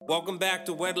Welcome back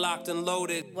to Wedlocked and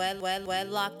Loaded.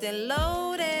 Wedlocked and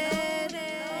loaded.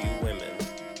 You women.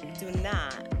 Do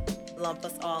not lump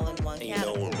us all in one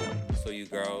category. So you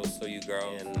girls,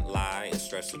 and lie and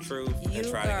stretch the truth You and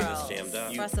try girls. to get us jammed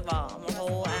up. First of all, I'm a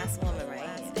whole ass woman,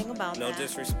 right? Think about No that.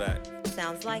 disrespect.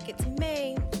 Sounds like it to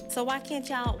me. So why can't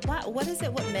y'all? What is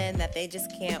it with men that they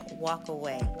just can't walk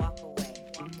away?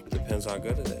 Depends how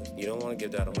good it is. You don't want to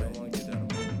give that away.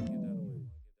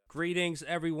 Greetings,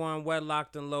 everyone.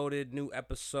 Wedlocked and Loaded. New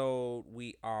episode.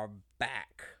 We are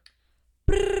back.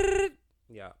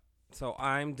 Yeah. So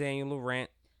I'm Daniel Laurent.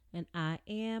 And I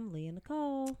am Leah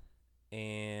Nicole.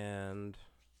 And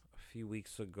a few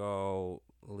weeks ago,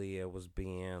 Leah was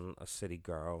being a city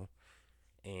girl.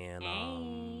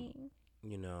 And,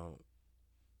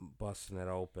 busting it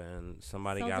open.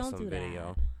 Somebody got some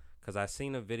video. Because I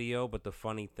seen a video, but the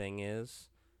funny thing is,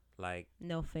 like...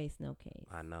 No face, no case.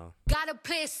 I know. Gotta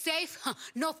play it safe.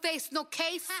 No face, no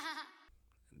case.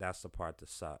 That's the part that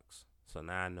sucks. So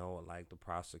now I know what, like, the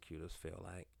prosecutors feel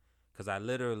like. Because I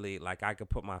literally, like, I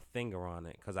could put my finger on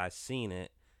it. Because I seen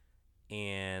it.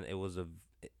 And it was,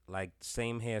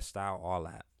 same hairstyle, all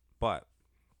that. But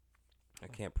I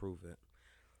can't prove it.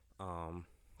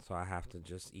 So I have to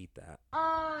just eat that.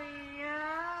 Oh,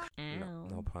 yeah.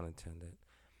 No pun intended.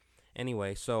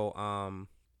 Anyway, so,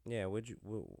 yeah, what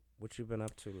you been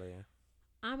up to, Leah?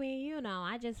 I mean,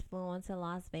 I just flew into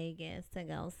Las Vegas to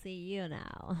go see,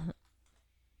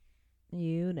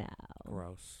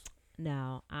 Gross.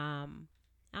 No, I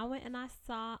went and I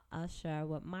saw Usher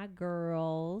with my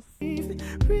girls.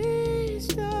 Reach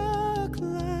the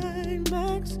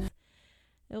climax.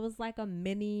 It was like a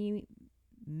mini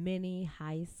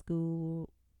high school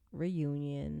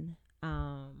reunion.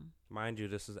 Mind you,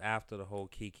 this is after the whole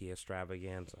Kiki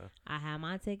extravaganza. I had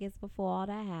my tickets before all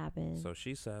that happened. So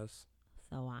she says.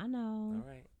 So I know. All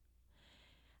right.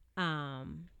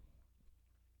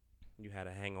 You had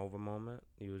a hangover moment?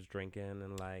 You was drinking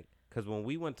and because when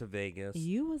we went to Vegas.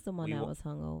 You was the one that was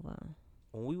hungover.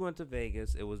 When we went to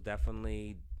Vegas, it was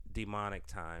definitely demonic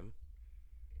time.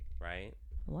 Right?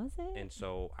 Was it? And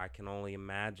so I can only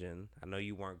imagine. I know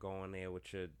you weren't going there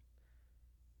with your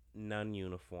nun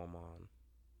uniform on.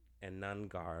 And nun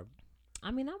garb.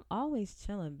 I mean, I'm always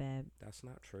chilling, babe. That's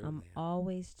not true. I'm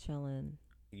always chilling.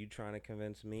 You trying to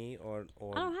convince me or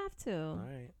I don't have to. All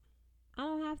right. I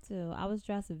don't have to. I was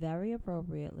dressed very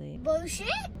appropriately. Bullshit.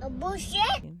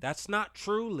 That's not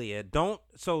true, Leah. Don't.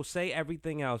 So say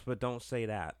everything else, but don't say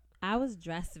that. I was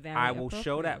dressed very I will appropriately.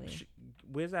 show that.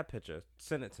 Where's that picture?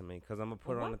 Send it to me because I'm gonna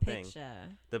put it on the thing.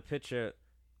 The picture.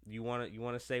 You want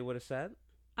to say what it said?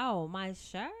 Oh, my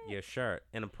shirt? Your shirt.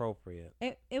 Inappropriate.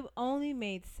 It only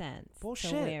made sense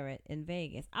Bullshit. to wear it in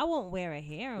Vegas. I won't wear it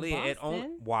here in Leah,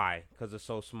 Boston. why? Because it's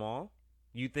so small?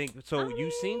 You think so?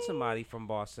 You seen somebody from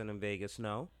Boston and Vegas?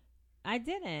 No, I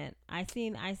didn't. I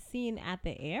seen at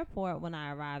the airport when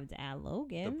I arrived at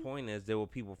Logan. The point is, there were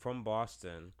people from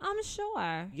Boston. I'm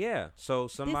sure. Yeah, so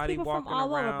somebody There's people walking from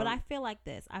all around, over, but I feel like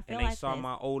this. and they saw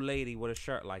my old lady with a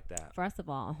shirt like that. First of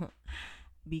all,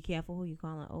 be careful who you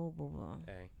calling old boo.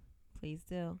 Hey, please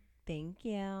do. Thank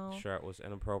you. Shirt was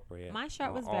inappropriate. My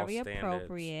shirt was very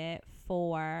appropriate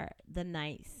for the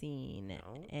night scene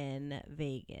in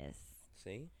Vegas.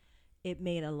 See? It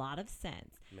made a lot of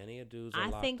sense. Many a dudes are I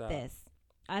locked think up. this.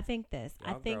 I think girls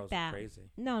that. Are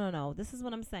crazy. No. This is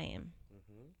what I'm saying.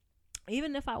 Mm-hmm.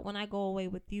 Even if when I go away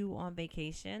with you on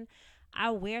vacation,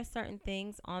 I wear certain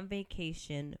things on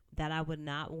vacation that I would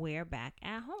not wear back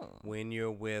at home. When you're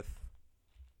with...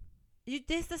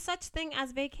 There's such thing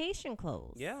as vacation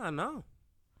clothes. Yeah, I know.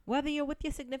 Whether you're with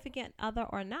your significant other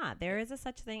or not, there is a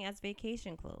such thing as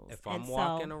vacation clothes. If I'm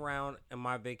walking around in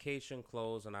my vacation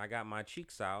clothes and I got my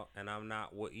cheeks out and I'm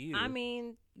not with you. I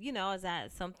mean, is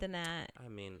that something that... I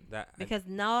mean, that... Because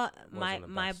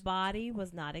my body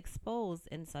was not exposed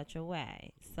in such a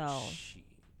way. So...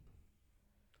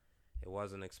 It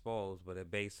wasn't exposed, but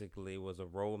it basically was a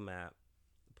roadmap.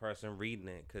 The person reading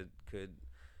it could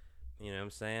you know what I'm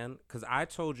saying? Because I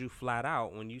told you flat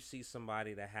out, when you see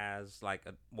somebody that has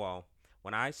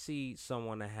when I see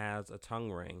someone that has a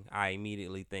tongue ring, I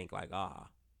immediately think you know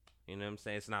what I'm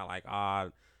saying? It's not like,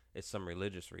 it's some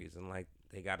religious reason. Like,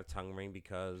 they got a tongue ring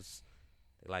because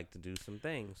they like to do some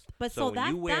things. But so when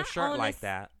you wear a shirt like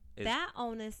that, that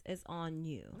onus is on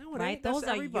you. No, it right? ain't. That's Those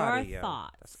are everybody, your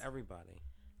thoughts. That's everybody.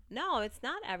 No, it's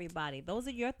not everybody. Those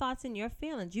are your thoughts and your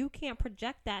feelings. You can't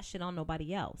project that shit on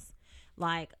nobody else.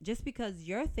 Like, just because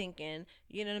you're thinking,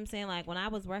 you know what I'm saying? Like, when I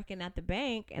was working at the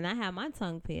bank and I had my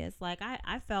tongue pierced, like,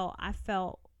 I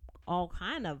felt all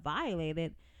kind of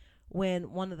violated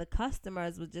when one of the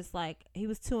customers was just like, he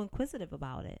was too inquisitive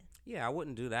about it. Yeah, I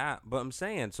wouldn't do that. But I'm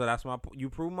saying, so that's you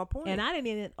proved my point. And I didn't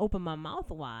even open my mouth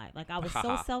wide. Like, I was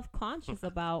so self-conscious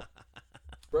about.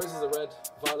 Roses are red,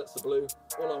 violets are blue.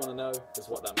 All I want to know is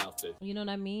what that mouth did. You know what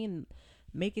I mean?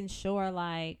 Making sure,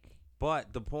 like.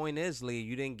 But the point is, Leah,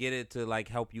 you didn't get it to like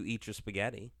help you eat your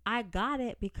spaghetti. I got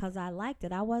it because I liked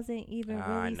it. I wasn't even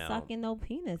really sucking no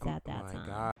penis at that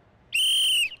time.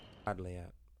 God, Leah.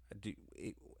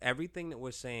 Everything that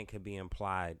we're saying could be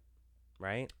implied,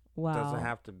 right? Well, doesn't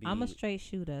have to be. I'm a straight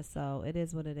shooter, so it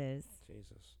is what it is.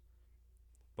 Jesus.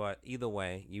 But either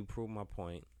way, you prove my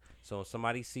point. So if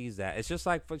somebody sees that, it's just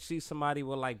like see somebody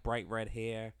with like bright red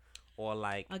hair, or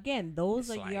like again,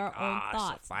 those are like, your own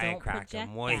thoughts. Don't project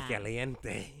that.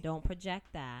 Caliente. Don't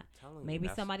project that. Maybe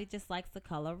somebody just likes the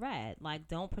color red. Like,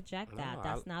 don't project that.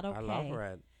 That's not okay. I love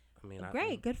red. I mean,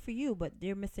 great, good for you, but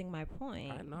you're missing my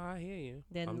point. I know, I hear you.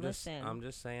 Then listen. I'm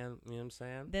just saying, you know what I'm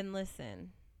saying? Then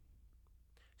listen.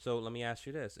 So let me ask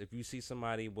you this: if you see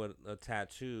somebody with a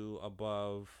tattoo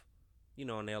above,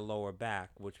 on their lower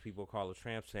back, which people call a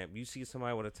tramp stamp, you see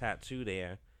somebody with a tattoo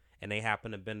there, and they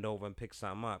happen to bend over and pick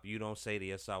something up, you don't say to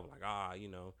yourself like,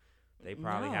 they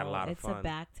probably had a lot of fun. It's a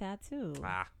back tattoo.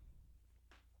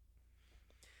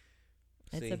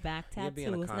 It's a back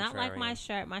tattoo. It's not like my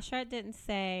shirt. My shirt didn't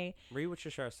say. Read what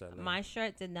your shirt said. My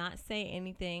shirt did not say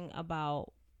anything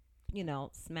about,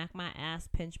 smack my ass,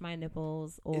 pinch my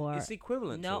nipples, or it's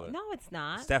equivalent to it. No, it's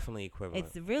not. It's definitely equivalent.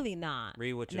 It's really not.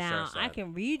 Read what your shirt said. Now I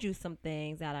can read you some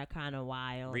things that are kind of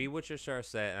wild. Read what your shirt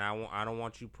said, and I don't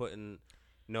want you putting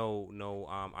I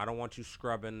don't want you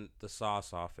scrubbing the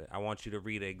sauce off it. I want you to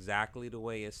read it exactly the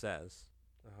way it says.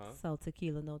 So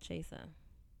tequila no chaser.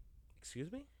 Excuse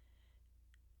me?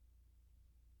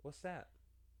 What's that?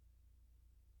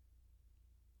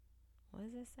 What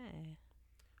does it say?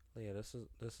 Leah, this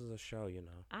is a show,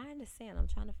 I understand. I'm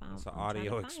trying to find. It's an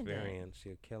audio experience.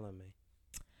 You're killing me.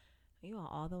 You are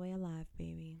all the way alive,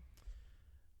 baby.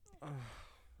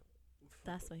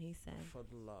 That's what he said. For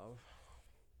the love.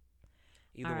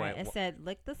 Either way, it said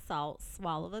lick the salt,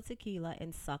 swallow the tequila,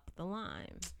 and suck the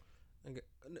lime.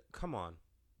 Come on.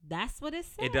 That's what it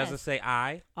says. It doesn't say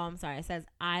I. Oh, I'm sorry. It says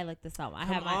I lick the salt.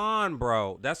 Come on,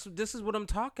 bro. This is what I'm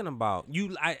talking about.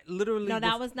 I literally. No,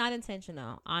 that was not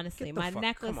intentional. Honestly, my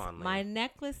necklace. Come on, my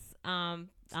necklace. I'm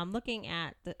looking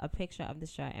at a picture of the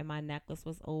shirt, and my necklace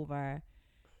was over,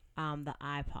 the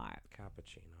eye part.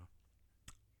 Cappuccino.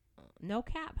 No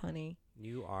cap, honey.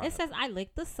 You are. It says I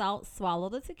lick the salt, swallow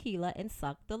the tequila, and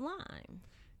suck the lime.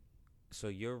 So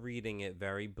you're reading it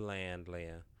very bland,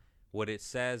 Leah. What it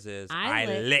says is I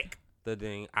lick the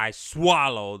thing, I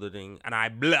swallow the thing, and I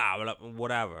blah, blah,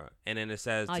 whatever. And then it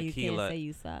says tequila. You can't say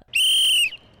you suck.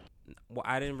 Well,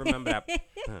 I didn't remember that.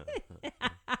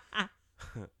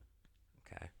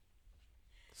 Okay.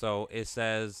 So it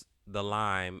says the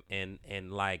lime in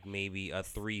like maybe a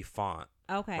 3 font.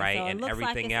 Okay. Right. So and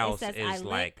everything else it says, is I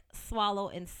like lick, swallow,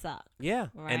 and suck. Yeah.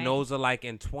 Right? And those are like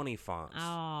in 20 fonts. Oh,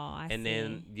 I see. And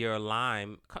then your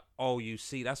lime. Oh, you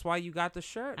see. That's why you got the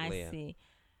shirt, Leah. I see.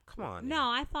 Come on. No,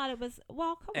 I thought it was.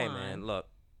 Well, come on. Hey, man, look.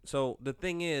 So the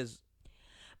thing is,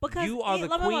 because you are the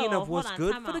queen of what's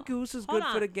good for the goose is good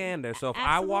for the gander. So if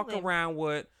I walk around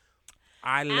with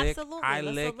I lick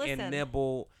and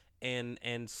nibble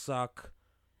and suck.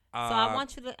 So I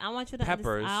want you to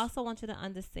peppers. I also want you to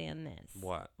understand this.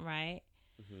 What? Right?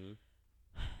 Mm-hmm.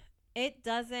 It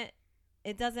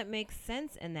doesn't make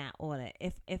sense in that order.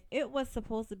 If it was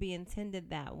supposed to be intended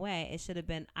that way, it should have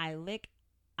been I lick,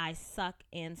 I suck,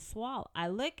 and swallow. I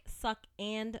lick, suck,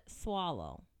 and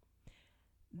swallow.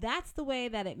 That's the way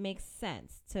that it makes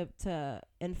sense to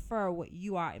infer what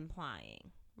you are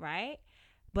implying, right?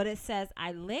 But it says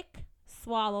I lick,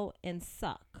 swallow, and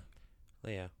suck.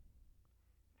 Leah.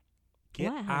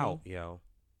 Get out, yo.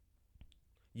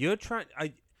 You're trying.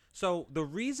 So the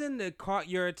reason that caught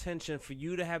your attention for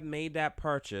you to have made that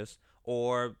purchase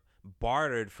or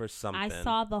bartered for something. I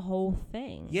saw the whole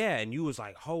thing. Yeah, and you was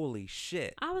like, "Holy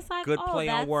shit!" I was like, "Good play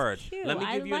that's on words." Cute. Let me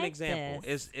give you an example.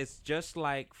 This. It's just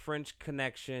like French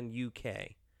Connection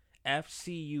UK,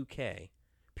 FC UK.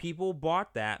 People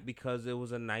bought that because it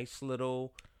was a nice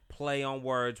little play on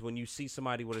words when you see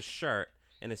somebody with a shirt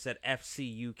and it said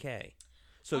FC UK.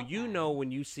 So you know when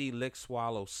you see lick,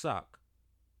 swallow, suck.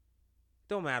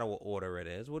 Don't matter what order it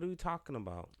is. What are we talking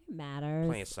about? It matters.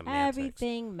 Playing semantics.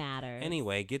 Everything matters.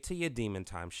 Anyway, get to your demon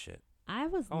time shit. I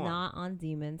was not on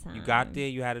demon time. You got there.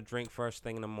 You had a drink first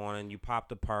thing in the morning. You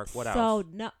popped a perk. What else? So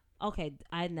no. Okay,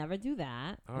 I never do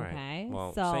that. All right. Okay.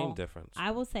 Well, so same difference.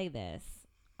 I will say this.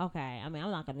 Okay. I mean,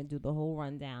 I'm not gonna do the whole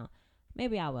rundown.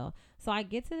 Maybe I will. So I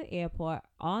get to the airport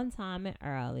on time and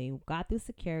early. Got through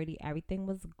security. Everything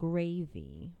was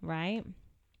gravy, right?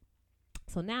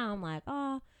 So now I'm like,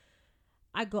 oh,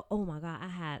 oh my God,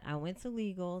 I went to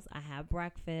Legals. I had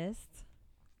breakfast.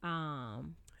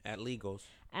 At Legals.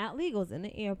 At Legals in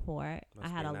the airport. I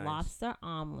Must had be a nice. lobster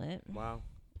omelet. Wow.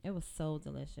 It was so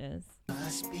delicious.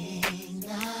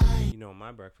 You know what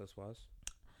my breakfast was?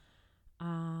 A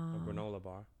granola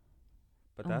bar.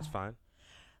 But that's fine.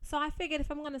 So I figured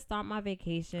if I'm going to start my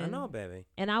vacation. I know, baby.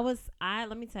 And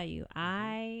let me tell you,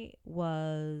 I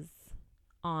was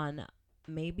on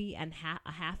maybe a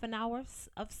half an hour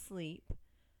of sleep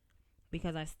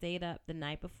because I stayed up the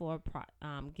night before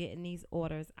getting these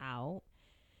orders out.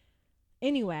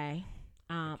 Anyway,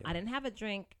 I didn't have a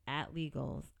drink at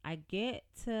Legals. I get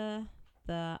to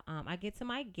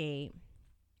my gate,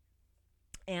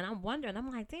 and I'm wondering. I'm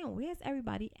like, damn, where's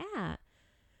everybody at?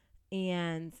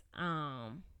 And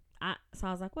so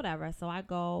I was like, whatever. So I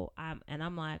go, and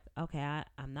I'm like, okay,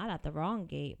 I'm not at the wrong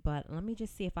gate, but let me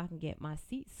just see if I can get my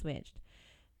seat switched.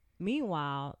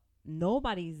 Meanwhile,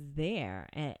 nobody's there,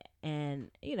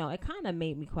 and you know, it kind of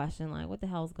made me question like, what the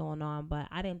hell's going on? But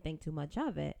I didn't think too much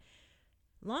of it.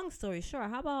 Long story short,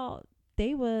 how about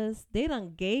they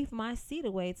done gave my seat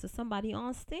away to somebody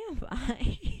on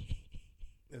standby.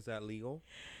 Is that legal?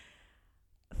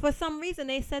 For some reason,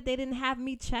 they said they didn't have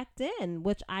me checked in,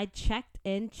 which I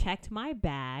checked my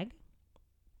bag.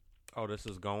 Oh, this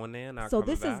is going there, not so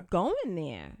coming this back? is going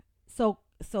there.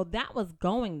 So that was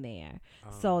going there.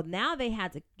 So now they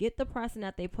had to get the person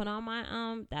that they put on my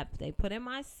that they put in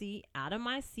my seat out of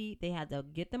my seat. They had to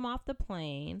get them off the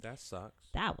plane. That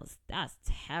sucks. That's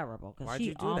terrible because Why'd she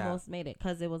you do almost made it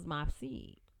because it was my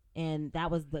seat. And that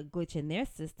was the glitch in their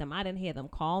system. I didn't hear them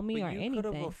call me but or anything. You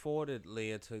could have afforded,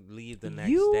 Leah, to leave the next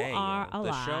You day. are a The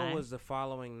lie. show was the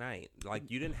following night. Like,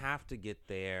 you didn't have to get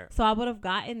there. So I would have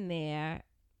gotten there.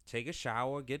 Take a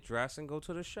shower, get dressed, and go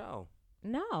to the show.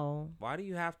 No. Why do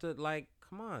you have to, like,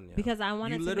 come on? Yo. Because I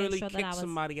wanted you to literally make sure that I was.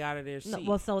 somebody out of their seat. No,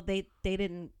 well, so they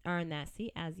didn't earn that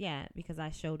seat as yet because I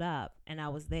showed up and I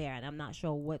was there, and I'm not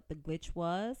sure what the glitch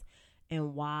was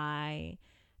and why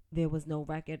there was no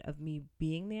record of me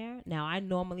being there. Now, I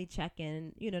normally check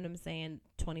in, you know what I'm saying,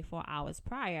 24 hours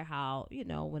prior, how, you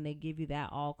know, when they give you that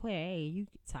all clear, hey,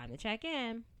 time to check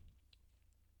in.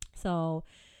 So,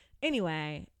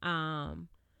 anyway, I'm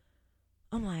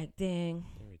like, dang.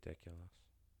 You're ridiculous.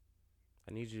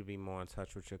 I need you to be more in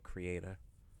touch with your creator,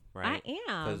 right? I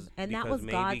am, and that because was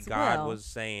maybe God's God will. was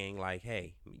saying, like,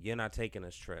 hey, you're not taking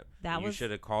this trip. That you was-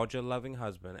 should have called your loving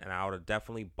husband, and I would have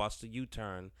definitely busted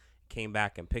U-turn, came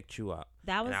back and picked you up.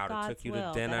 That was and I would have God's took you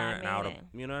will to dinner, that I and I would made have,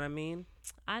 it. you know what I mean?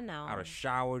 I know. I would have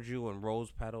showered you in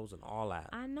rose petals and all that.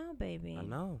 I know, baby. I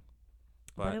know.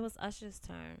 But it was Usher's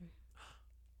turn.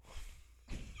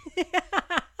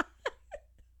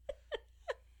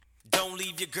 Don't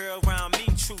leave your girl around me,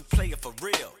 true player for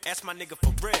real. That's my nigga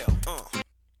for real.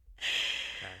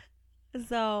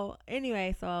 So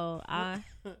anyway,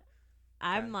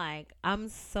 I'm like, I'm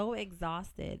so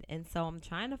exhausted, and so I'm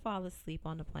trying to fall asleep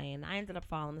on the plane. I ended up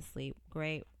falling asleep.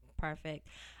 Great, perfect.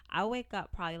 I wake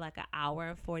up probably like an hour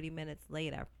and 40 minutes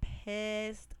later,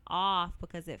 pissed off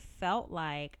because it felt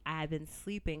like I had been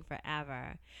sleeping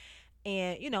forever.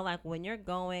 And, you know, like when you're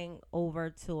going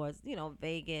over towards, you know,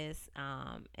 Vegas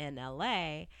and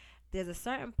LA, there's a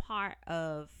certain part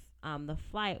of the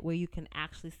flight where you can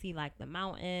actually see like the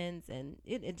mountains, and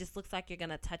it just looks like you're going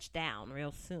to touch down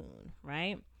real soon,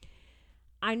 right?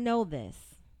 I know this.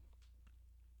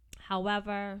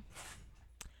 However,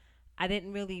 I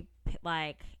didn't really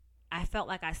I felt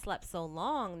like I slept so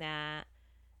long that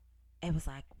it was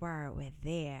like, we're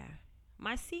there.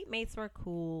 My seatmates were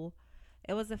cool.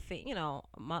 It was a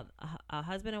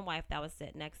husband and wife that was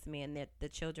sitting next to me, and the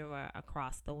children were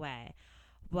across the way.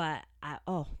 But that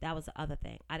was the other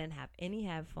thing. I didn't have any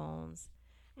headphones.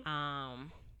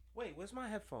 Wait, where's my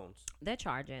headphones? They're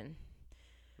charging.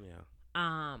 Yeah.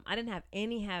 I didn't have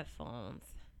any headphones,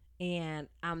 and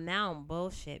I'm now on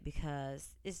bullshit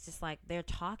because it's just like they're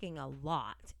talking a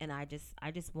lot, and I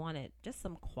just wanted just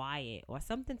some quiet or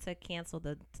something to cancel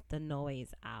the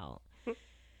noise out.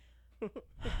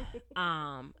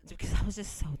 Because I was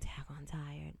just so daggone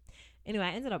tired. Anyway,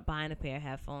 I ended up buying a pair of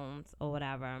headphones or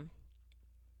whatever.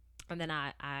 And then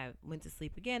I went to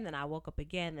sleep again. Then I woke up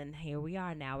again. And here we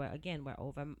are now. We're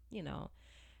over, you know,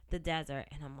 the desert.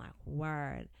 And I'm like,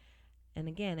 word. And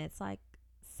again, it's like,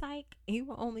 psych, you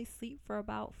will only sleep for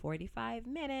about 45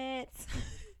 minutes.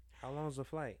 How long is the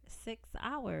flight? 6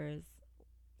 hours.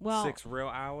 Well, 6 real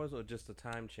hours, or just the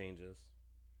time changes?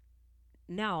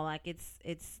 No, like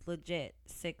it's legit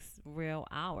 6 real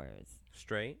hours.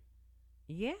 Straight?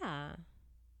 Yeah.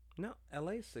 No,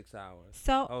 LA's 6 hours.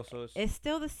 So, so it's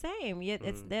still the same. Yet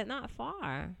they're not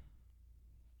far.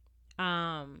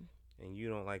 And you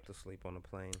don't like to sleep on a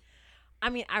plane. I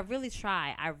mean, I really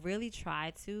try. I really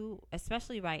try to,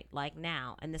 especially right like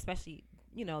now, and especially,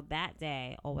 that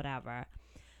day or whatever.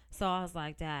 So I was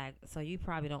like, Dad, so you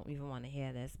probably don't even want to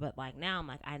hear this, but like now I'm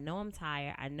like, I know I'm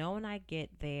tired. I know when I get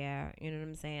there, you know what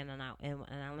I'm saying, and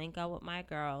I link up with my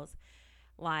girls,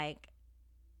 like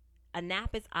a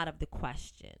nap is out of the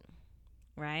question,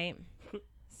 right?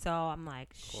 So I'm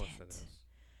like, Of course it shit. is.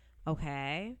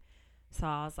 Okay. So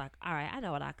I was like, all right, I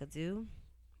know what I could do.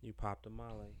 You popped a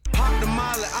Molly. Pop the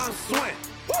molly, I'm sweating.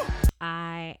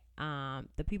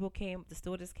 The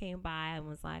stewardess came by and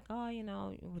was like, oh,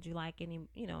 would you like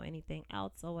anything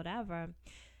else or whatever?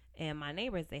 And my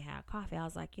neighbors, they had coffee. I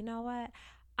was like, you know what?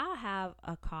 I'll have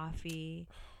a coffee.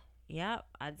 Yep,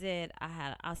 I did.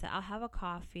 I said, I'll have a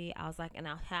coffee. I was like, and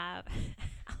I'll have.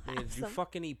 Did you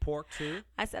fucking eat pork too?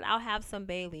 I said, I'll have some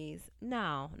Baileys.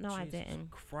 No, I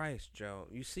didn't. Christ, Joe.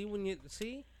 You see when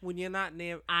you're not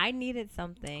near. I needed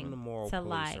something I'm the moral to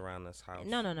police around this house.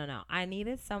 No. I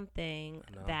needed something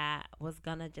that was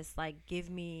gonna just like give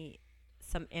me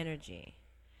some energy,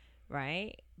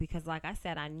 right? Because like I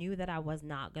said, I knew that I was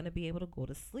not gonna be able to go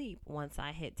to sleep once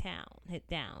I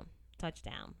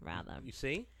touchdown rather. You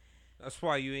see? That's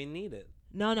why you ain't need it.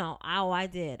 No. I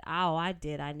did.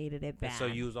 I needed it bad. And so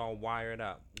you was all wired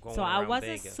up. So I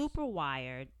wasn't Vegas. super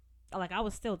wired. Like I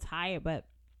was still tired, but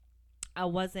I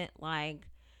wasn't like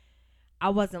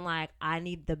I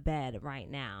need the bed right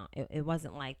now. It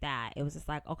wasn't like that. It was just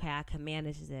like, okay, I can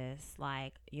manage this.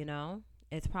 Like,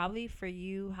 it's probably for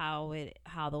you how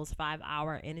those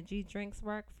 5-hour energy drinks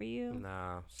work for you.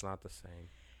 Nah, it's not the same.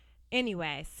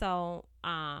 Anyway, so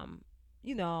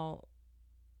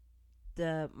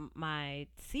my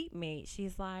seatmate,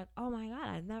 she's like, oh my God,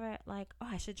 I've never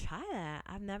I should try that.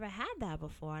 I've never had that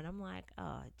before. And I'm like,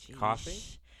 oh geez. Coffee?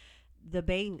 The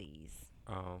Baileys.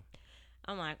 Oh.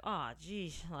 I'm like, oh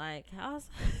geez. Like I was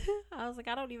like,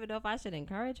 I don't even know if I should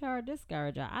encourage her or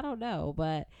discourage her. I don't know,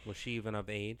 but Was she even of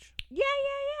age? Yeah.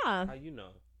 How you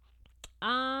know?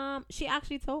 She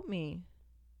actually told me.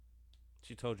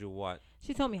 She told you what?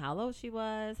 She told me how old she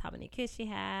was, how many kids she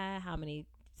had, how many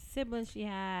siblings she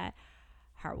had,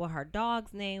 what her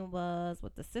dog's name was,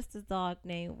 what the sister's dog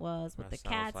name was, what the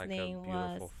cat's name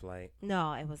was. Flight.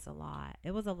 No, it was a lot.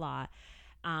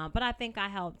 But I think I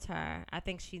helped her. I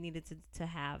think she needed to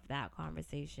have that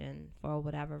conversation for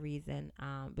whatever reason.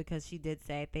 Because she did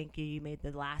say, thank you. You made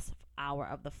the last hour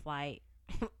of the flight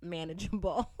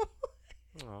manageable.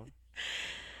 Oh.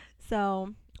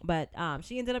 So, but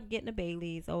she ended up getting a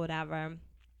Baileys or whatever.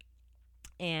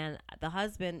 And the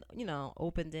husband,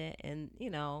 opened it and,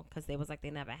 because they was like,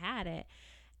 they never had it.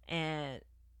 And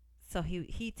so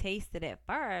he tasted it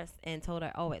first and told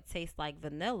her, oh, it tastes like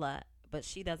vanilla. But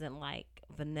she doesn't like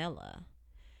vanilla.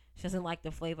 She doesn't like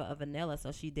the flavor of vanilla,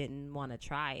 so she didn't want to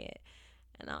try it.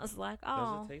 And I was like,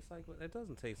 oh. Does it taste like? It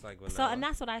doesn't taste like vanilla. So, and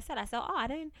that's what I said. I said, oh, I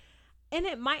didn't. And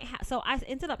it might have. So I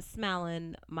ended up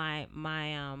smelling my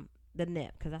the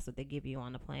nip, because that's what they give you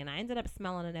on the plane. I ended up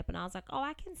smelling the nip, and I was like, oh,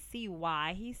 I can see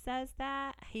why he says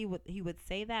that. He would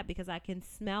say that because I can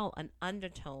smell an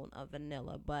undertone of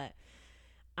vanilla. But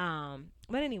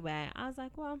anyway, I was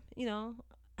like, well,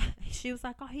 she was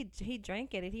like, oh, he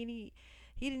drank it, and he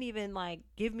didn't even like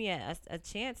give me a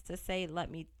chance to say, let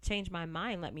me change my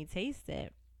mind, let me taste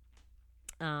it.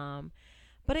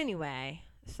 But anyway,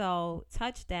 so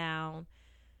touchdown.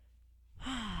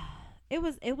 It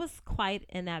was quite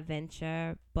an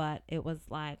adventure, but I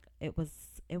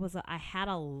had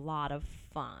a lot of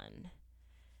fun.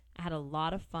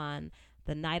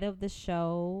 The night of the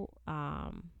show,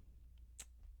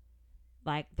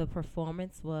 like the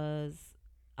performance was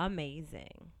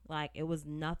amazing. Like it was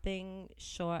nothing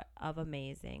short of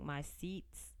amazing.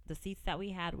 The seats that we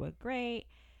had were great.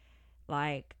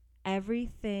 Like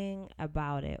everything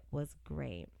about it was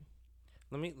great.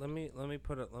 Let me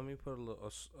put a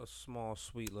small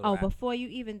sweet little. Oh, before you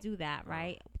even do that,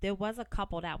 right? There was a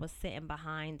couple that was sitting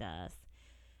behind us,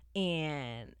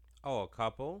 and a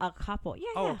couple.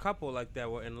 Yeah. A couple like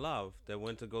that were in love that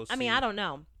went to go see. I mean, I don't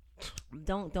know.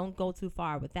 Don't go too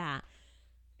far with that.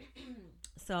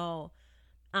 So,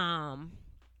 I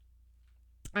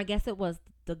guess it was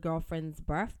the girlfriend's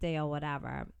birthday or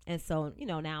whatever, and so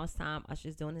now it's time.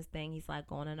 Usher's doing his thing. He's like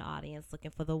going in the audience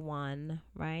looking for the one,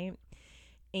 right?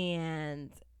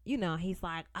 And he's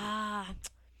like,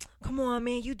 come on,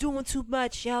 man, you doing too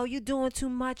much, yo.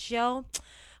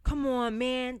 Come on,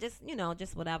 man, just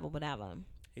whatever.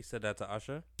 He said that to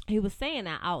Usher. He was saying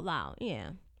that out loud, yeah,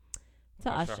 to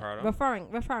Usher Usher, heard him?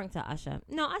 referring to Usher.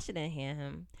 No, Usher didn't hear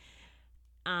him.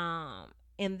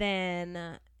 And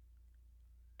then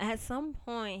at some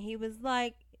point he was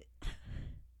like,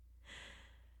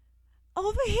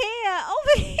 Over here.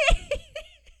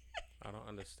 I don't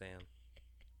understand.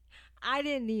 I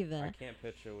didn't either. I can't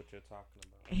picture what you're talking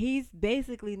about. He's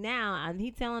basically now, and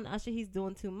he telling Usher he's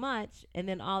doing too much, and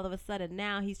then all of a sudden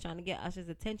now he's trying to get Usher's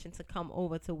attention to come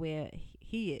over to where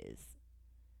he is.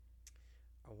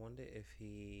 I wonder if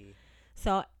he.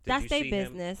 So that's their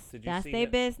business. That's their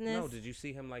business. No, did you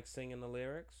see him like singing the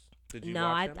lyrics? Did you No,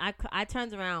 watch him? I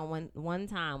turned around one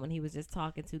time when he was just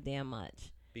talking too damn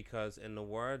much. Because in the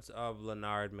words of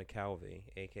Leonard McKelvey,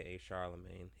 a.k.a.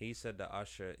 Charlemagne, he said that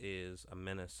Usher is a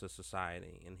menace to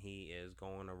society, and he is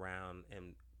going around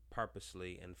and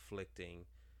purposely inflicting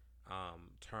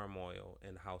turmoil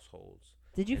in households.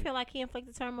 Did you feel like he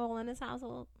inflicted turmoil in his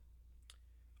household?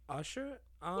 Usher?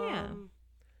 Yeah.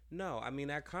 No, I mean,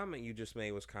 that comment you just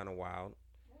made was kind of wild.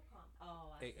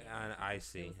 Oh, I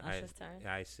see. It was Usher's turn.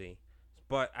 I see.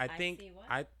 But I think see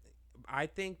what? I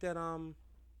think that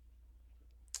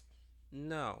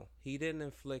no, he didn't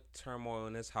inflict turmoil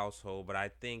in his household, but I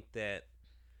think that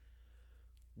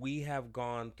we have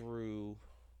gone through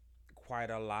quite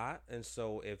a lot, and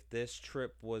so if this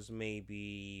trip was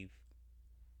maybe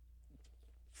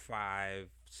 5-6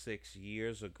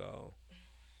 years ago,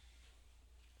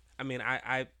 I mean,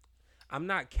 I'm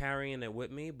not carrying it with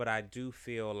me, but I do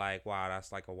feel like, wow,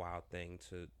 that's like a wild thing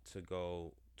to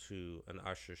go to an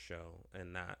Usher show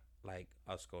and not like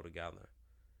us go together.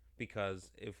 Because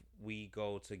if we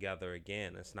go together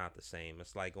again, it's not the same.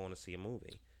 It's like going to see a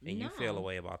movie, and you feel a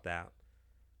way about that.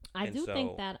 I do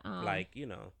think that like, you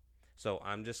know, so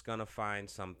I'm just gonna find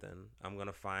something. I'm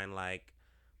gonna find like,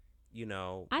 you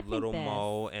know, Little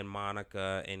Mo and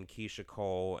Monica and Keisha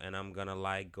Cole, and I'm gonna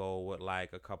like go with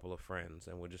like a couple of friends,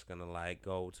 and we're just gonna like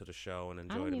go to the show and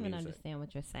enjoy the music. I don't even understand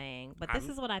what you're saying, but this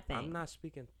is what I think. I'm not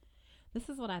speaking. This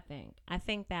is what I think. I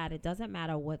think that it doesn't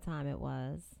matter what time it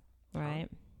was, right?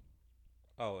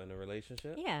 Oh, in a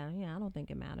relationship? Yeah, I don't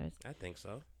think it matters. I think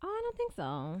so. Oh, I don't think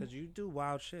so. Because you do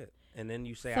wild shit, and then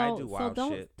you say I do wild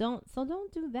shit. Don't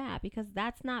do that, because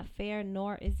that's not fair,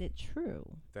 nor is it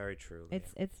true. Very true.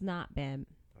 It's not, Ben.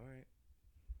 All right.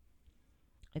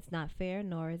 It's not fair,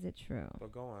 nor is it true. Well,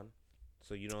 go on.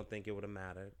 So you don't think it would have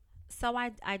mattered? So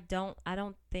I don't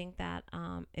think that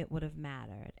it would have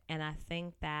mattered, and I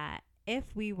think that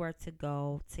if we were to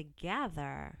go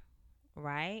together,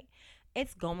 right,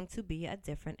 it's going to be a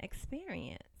different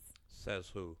experience.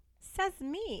 Says who? Says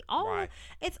me. Why?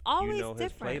 It's always you know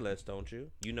different. his playlist, don't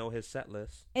you? You know his set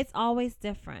list. It's always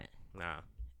different. Nah.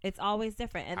 It's always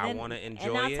different. And I want to enjoy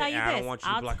it. And I don't want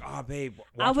you to be like, oh, babe,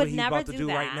 watch what he's about to do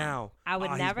right now. I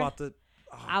would never. Oh.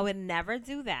 I would never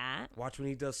do that. Watch when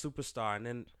he does Superstar, and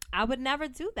then I would never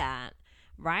do that,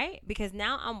 right? Because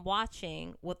now I'm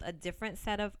watching with a different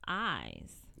set of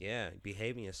eyes. Yeah,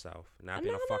 behaving yourself, not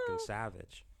being a fucking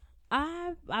savage.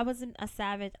 I wasn't a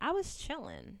savage. I was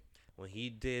chilling. When he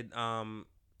did what's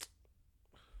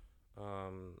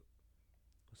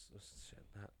shit?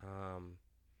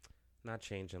 Not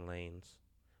Changing Lanes.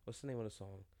 What's the name of the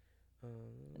song?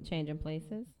 Changing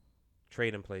Places.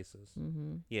 Trading Places.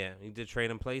 Mm-hmm. Yeah, he did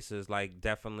Trading Places, like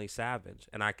definitely savage.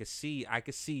 And I could see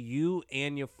you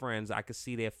and your friends. I could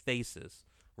see their faces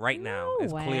right now,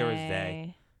 as clear as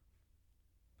day.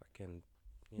 Fucking.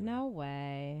 No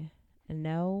way.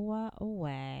 No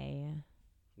way.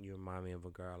 You remind me of a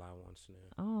girl I once knew.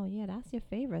 Oh yeah, that's your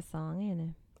favorite song, ain't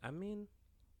it? I mean,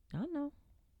 I know.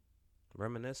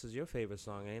 Reminisce is your favorite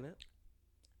song, ain't it?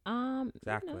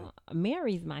 Exactly.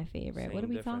 Mary's my favorite. Same what are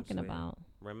we difference, talking Leah. about?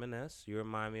 Reminisce. You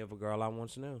remind me of a girl I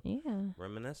once knew. Yeah.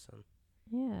 Reminiscing.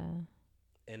 Yeah.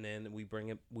 And then we bring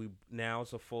it. Now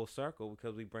it's a full circle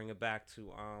because we bring it back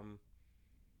to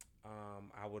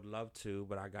I would love to,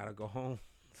 but I gotta go home.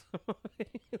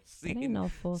 Ain't no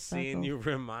full circle. Seeing you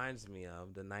reminds me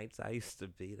of the nights I used to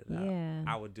beat it up. Yeah.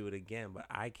 I would do it again, but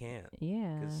I can't.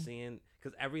 Yeah.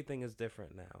 Because everything is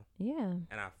different now. Yeah.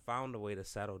 And I found a way to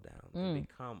settle down and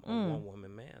become a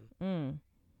one-woman man.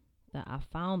 That I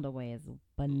found a way is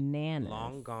bananas.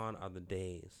 Long gone are the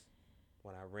days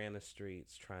when I ran the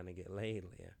streets trying to get laid,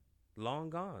 Leah. Long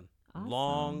gone. Awesome.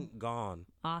 Long gone.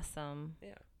 Awesome.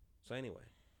 Yeah. So anyway,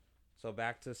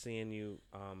 back to seeing you,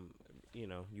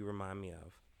 you remind me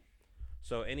of.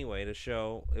 So anyway, the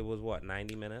show, it was what,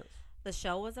 90 minutes? The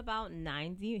show was about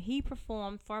 90. He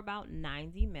performed for about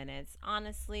 90 minutes.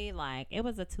 Honestly, like, it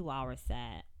was a 2-hour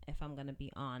set, if I'm going to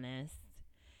be honest.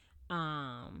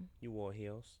 You wore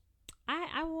heels?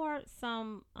 I wore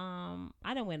some,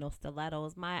 I didn't wear no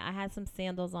stilettos. I had some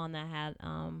sandals on that had,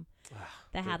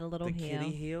 had a little heel. The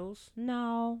kitty heels?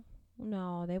 No.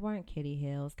 No, they weren't kitty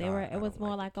heels. They God, were. I It was don't more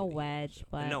the like a kitty wedge, heels.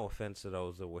 but No offense to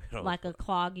those that wear those. like a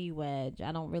cloggy wedge.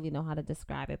 I don't really know how to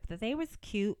describe it, but they was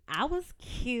cute. I was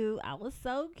cute. I was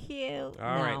so cute. All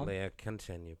right, Leah,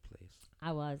 continue, please.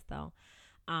 I was though.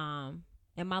 And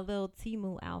my little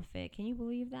Temu outfit. Can you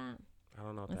believe that? I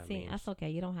don't know what Let's that see. means. That's okay.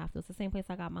 You don't have to. It's the same place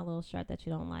I got my little shirt that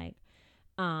you don't like.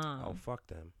 Oh, fuck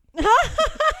them.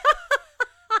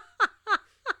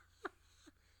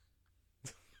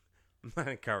 I'm not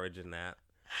encouraging that.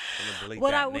 I'm gonna delete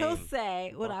What that I will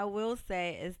name. I will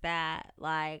say is that,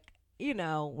 like, you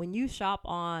know, when you shop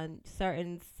on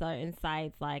certain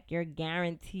sites, like, you're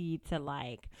guaranteed to,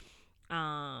 like,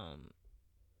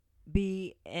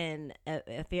 be in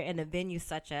if you're in a venue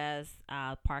such as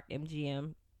Park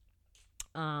MGM,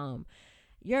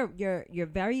 you're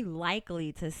very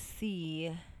likely to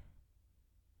see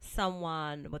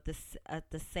someone with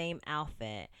the same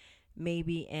outfit,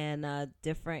 maybe in a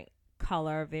different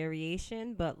color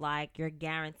variation, but like you're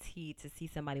guaranteed to see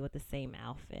somebody with the same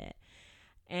outfit.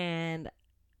 And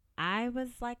I was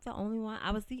like the only one.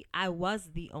 I was the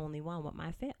only one with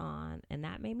my fit on, and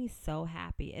that made me so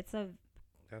happy. That's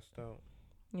dope.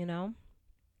 You know?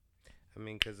 I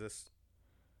mean,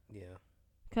 yeah.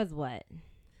 Cause what?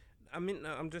 I mean,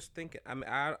 no, I'm just thinking. I mean,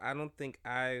 I don't think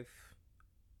I've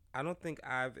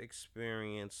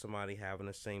experienced somebody having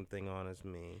the same thing on as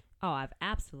me. Oh, I've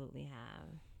absolutely have.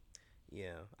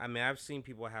 Yeah, I mean, I've seen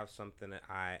people have something that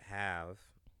I have,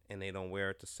 and they don't wear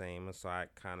it the same, and so I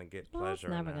kind of get pleasure. It's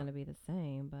never in that. gonna be the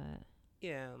same, but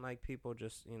Yeah, like people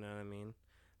just, you know what I mean?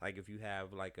 Like if you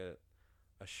have like a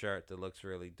shirt that looks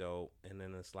really dope, and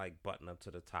then it's like button up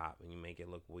to the top, and you make it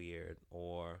look weird,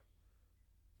 or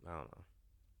I don't know,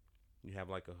 you have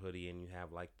like a hoodie and you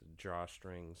have like the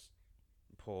drawstrings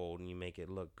pulled, and you make it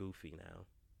look goofy now.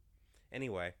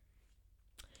 Anyway.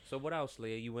 So what else,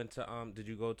 Leah? You went to did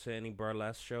you go to any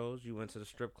burlesque shows? You went to the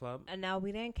strip club? No,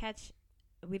 we didn't catch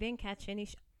any we didn't catch any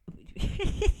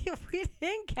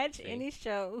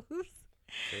shows.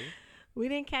 See? We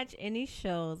didn't catch any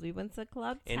shows. We went to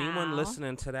Club Tao. Anyone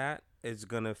listening to that is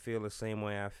gonna feel the same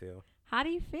way I feel. How do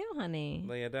you feel, honey?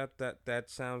 Leah, that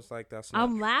sounds like that's not.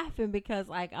 I'm laughing because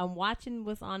like I'm watching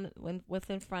what's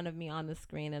in front of me on the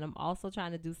screen, and I'm also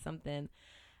trying to do something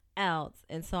else,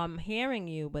 and so I'm hearing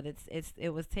you, but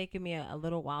it was taking me a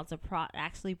little while to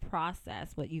actually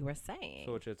process what you were saying.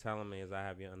 So what you're telling me is I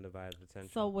have your undivided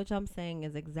attention. So what I'm saying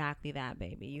is exactly that,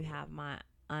 baby. You have my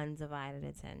undivided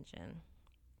attention.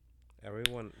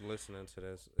 Everyone listening to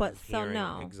this But is so hearing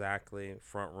no. exactly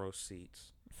front row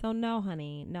seats. So no,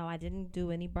 honey, no, I didn't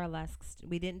do any burlesque.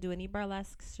 We didn't do any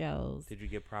burlesque shows. Did you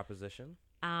get proposition?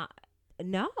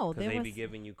 No, Because they be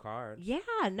giving you cards. Yeah,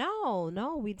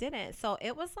 no, we didn't. So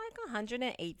it was like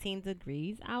 118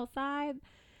 degrees outside.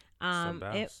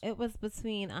 It was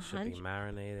between 100. Should be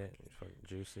marinated,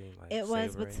 juicy, like It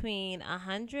was savory. between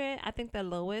 100. I think the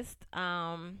lowest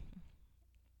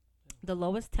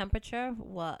temperature.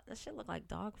 What? That shit look like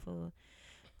dog food.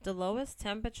 The lowest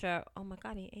temperature. Oh my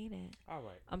God, he ate it. All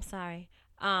right. I'm sorry.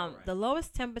 Right. The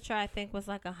lowest temperature I think was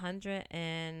like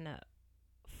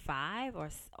 105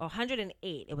 or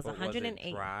 108. It was But 108. Was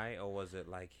it dry or was it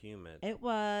like humid? It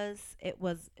was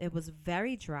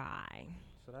very dry.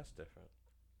 So that's different.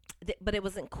 But it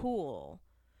wasn't cool.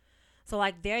 So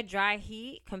like their dry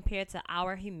heat compared to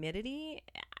our humidity,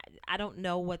 I don't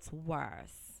know what's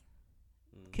worse.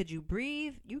 Could you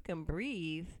breathe? You can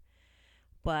breathe,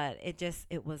 but it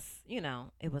was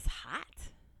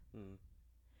hot.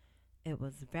 It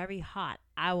was very hot.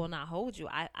 I will not hold you.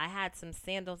 I had some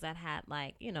sandals that had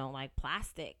like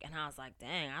plastic, and I was like,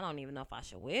 dang, I don't even know if I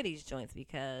should wear these joints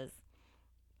because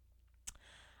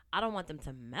I don't want them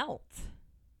to melt.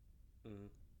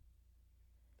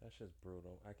 That's just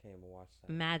brutal. I can't even watch that.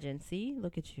 Imagine. See?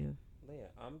 Look at you. Leah,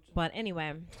 But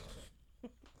anyway.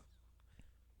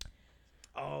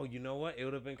 Oh, you know what? It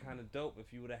would have been kind of dope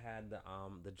if you would have had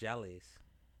the jellies.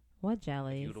 What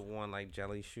jellies? You would have worn like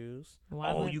jelly shoes.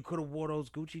 Why you could have wore those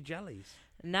Gucci jellies.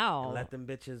 No. And let them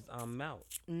bitches melt.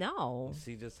 No.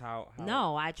 See just how.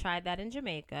 No, I tried that in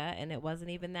Jamaica and it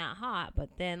wasn't even that hot.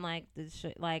 But then like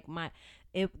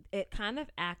it kind of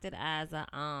acted as a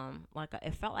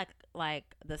it felt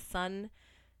like the sun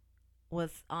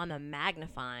was on a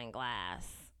magnifying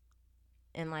glass.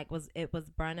 And it was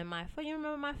burning my foot. You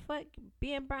remember my foot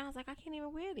being burned? I was like, I can't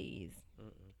even wear these.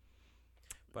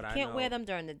 But I can't wear them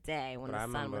during the day when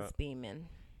the sun was beaming.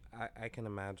 I can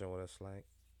imagine what it's like.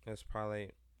 It's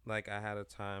probably like I had a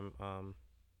time. I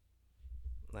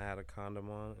had a condom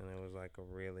on and it was like a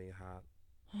really hot.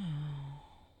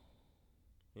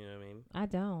 You know what I mean? I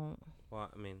don't. Well,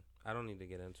 I mean, I don't need to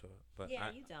get into it, but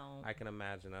yeah, you don't. I can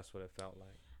imagine that's what it felt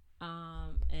like.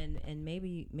 And and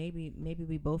maybe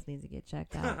we both need to get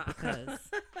checked out because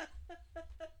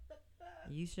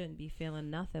you shouldn't be feeling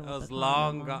nothing. That with was the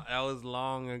long. condom on. That was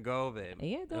long ago, baby.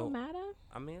 Yeah, it don't matter.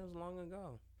 I mean, it was long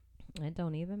ago. It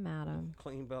don't even matter.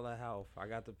 Clean bill of health. I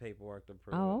got the paperwork to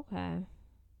prove Oh, it. okay.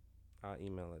 I'll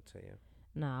email it to you.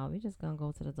 No, we just gonna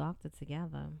go to the doctor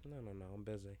together. No. I'm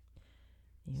busy.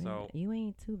 So You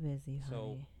ain't too busy, So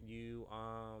honey. you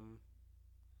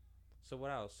So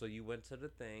what else? So you went to the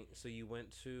thing. So you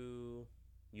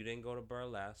didn't go to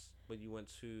burlesque, but you went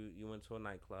to a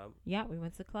nightclub. Yeah, we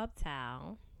went to Club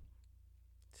Tao.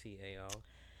 TAO.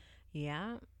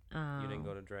 Yeah. You didn't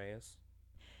go to Dreas.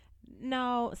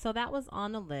 No, so that was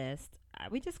on the list.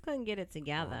 We just couldn't get it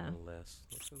together. On the list.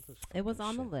 Listen to this It was fucking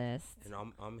on the shit. list. And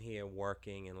I'm here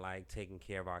working and like taking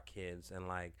care of our kids and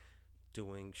like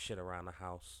doing shit around the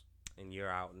house, and you're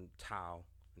out in Tao,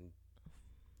 and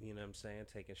you know what I'm saying,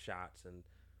 taking shots and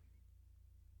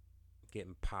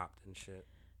getting popped and shit.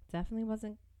 Definitely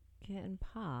wasn't getting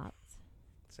popped.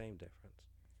 Same difference.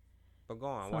 But go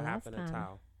on, So what that's happened in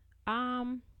kinda-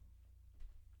 Tao?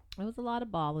 There was a lot of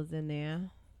ballers in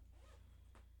there.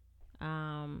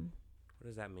 What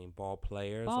does that mean? Ball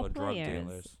players Ball or drug players.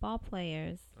 dealers? Ball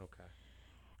players.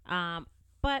 Okay.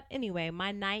 But anyway,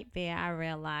 my night there, I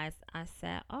realized, I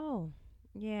said, oh,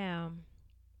 yeah,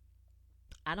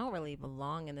 I don't really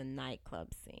belong in the nightclub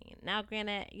scene. Now,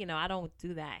 granted, I don't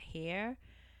do that here.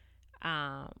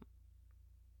 But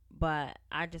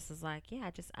I just was like, yeah,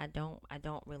 I don't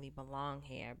really belong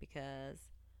here because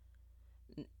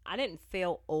I didn't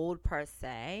feel old per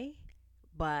se,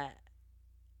 but,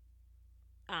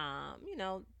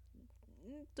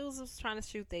 dudes was trying to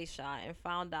shoot they shot and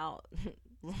found out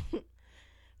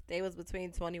they was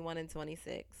between 21 and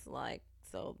 26. Like,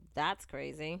 so that's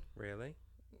crazy. Really?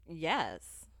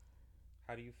 Yes.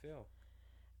 How do you feel?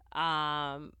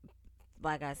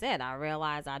 Like I said, I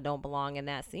realized I don't belong in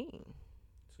that scene.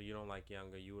 So you don't like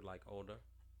younger, you would like older?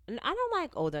 I don't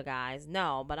like older guys,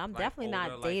 no, but I'm Like definitely older,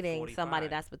 not like dating 45. somebody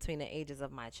that's between the ages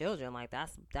of my children. Like,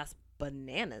 that's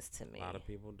bananas to me. A lot of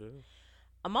people do.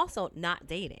 I'm also not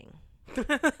dating.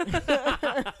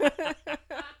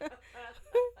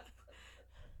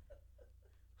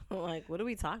 Like, what are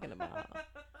we talking about?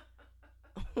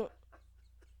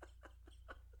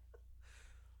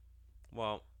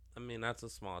 Well, I mean, that's a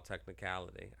small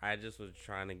technicality. I just was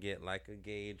trying to get like a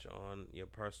gauge on your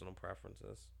personal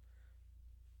preferences.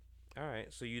 All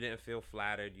right, so you didn't feel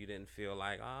flattered. You didn't feel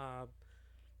like,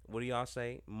 what do y'all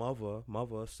say? Mother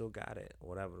still got it. Or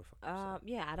whatever the fuck you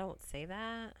say. Yeah, I don't say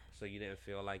that. So you didn't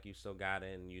feel like you still got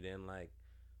it and you didn't like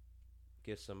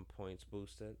get some points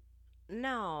boosted?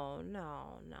 No.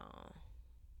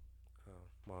 Oh,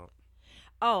 well.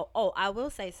 Oh, I will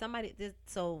say somebody did.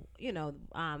 So,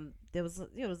 there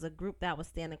was a group that was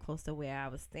standing close to where I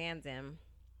was standing.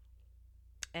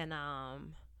 And,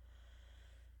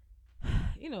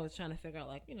 was trying to figure out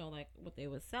like what they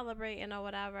was celebrating or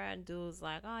whatever. And dude's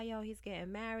like, oh, yo, he's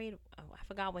getting married. Oh, I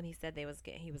forgot when he said he was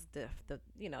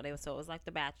they was, so it was like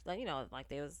the bachelor, like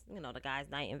they was, the guy's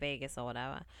night in Vegas or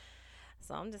whatever.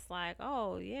 So I'm just like,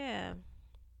 oh yeah.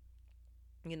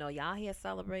 Y'all here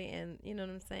celebrating, you know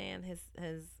what I'm saying, his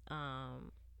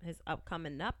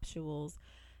upcoming nuptials,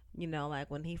 like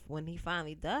when he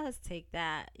finally does take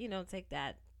that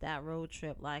road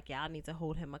trip, like y'all need to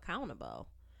hold him accountable,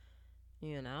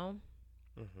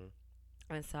 Mm-hmm.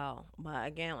 And so, but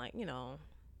again, like,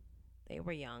 they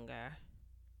were younger.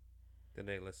 Did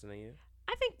they listen to you?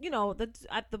 I think,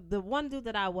 the one dude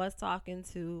that I was talking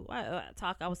to,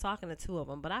 I was talking to two of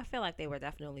them, but I feel like they were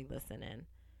definitely listening.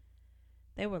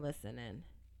 They were listening.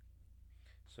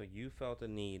 So you felt the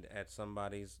need at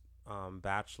somebody's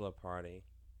bachelor party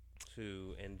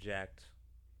to inject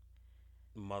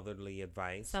motherly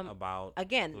advice about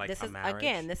like this a is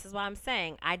marriage? this is why I'm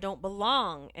saying I don't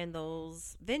belong in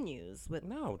those venues with.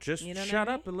 No, just You know what shut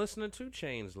I up and listen to 2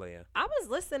 Chainz, Leah. I was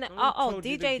listening. No one Oh, told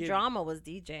you to DJ give- Drama was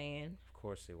DJing. Of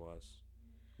course he was.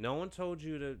 No one told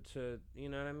you to you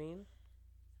know what I mean?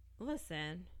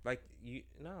 Listen, Like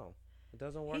no. It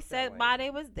doesn't work. he that said way. why they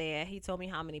was there. He told me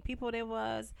how many people there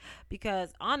was,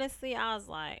 because honestly, I was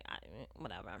like,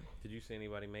 whatever. Did you see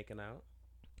anybody making out?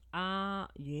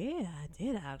 Yeah, I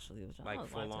did actually. Which Like I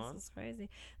was full like, on? this is crazy.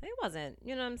 They wasn't,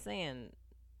 you know what I'm saying,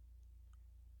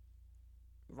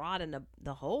 rodding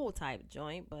the whole type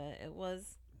joint, but it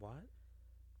was. What?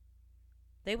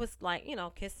 They was like,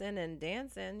 kissing and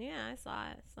dancing. Yeah, I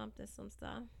saw it. Some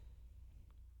stuff.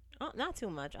 Oh, not too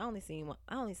much. I only seen one.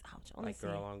 Like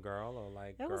girl on girl or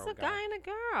like It girl was a guy and a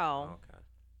girl.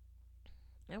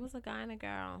 Okay. It was a guy and a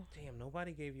girl. Damn,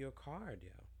 nobody gave you a card,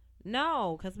 yo.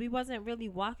 No, because we wasn't really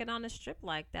walking on the strip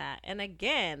like that. And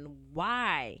again,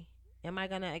 why? Am I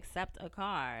gonna accept a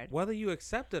card? Whether you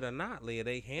accept it or not, Leah,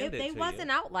 they hand If it they to wasn't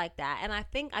you. out like that, and I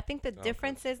think the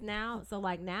difference is now. So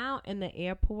like now in the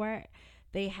airport,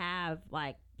 they have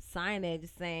like signage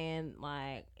saying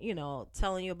like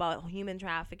telling you about human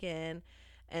trafficking,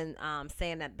 and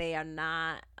saying that they are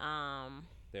not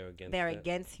they're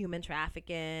against human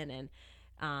trafficking, and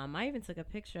I even took a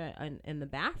picture in the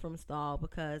bathroom stall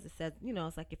because it says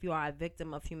it's like if you are a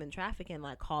victim of human trafficking,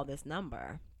 like call this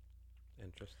number.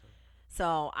 Interesting.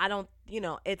 So I don't,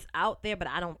 it's out there, but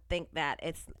I don't think that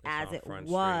it's as it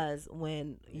was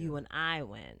when you and I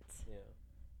went. Yeah.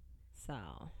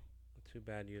 So. Too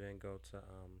bad you didn't go to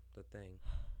the thing.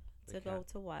 Go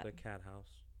to what? The cat house.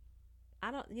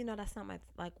 I don't. That's not my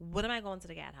like. What am I going to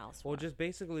the cat house for? Well, just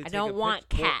basically. I don't want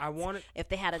cats. Well, I wanted. If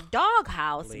they had a dog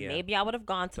house, Leah, maybe I would have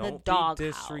gone to the dog Don't be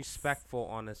house. disrespectful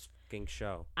on this fucking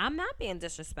show. I'm not being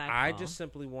disrespectful. I just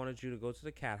simply wanted you to go to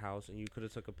the cat house and you could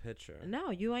have took a picture.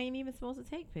 No, you ain't even supposed to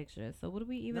take pictures. So what are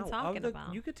we even talking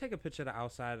about? You could take a picture of the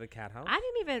outside of the cat house. I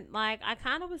didn't even I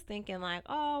kind of was thinking like,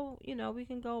 oh, we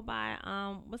can go by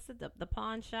what's the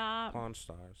pawn shop? Pawn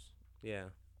Stars. Yeah.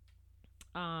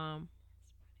 How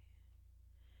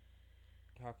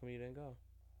come you didn't go?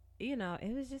 It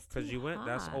was just because you went. hot.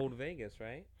 That's Old Vegas,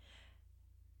 right?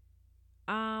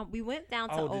 We went down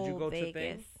to Old did you go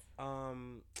Vegas.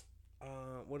 to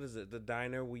what is it? The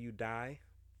diner where you die?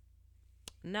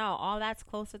 No, all that's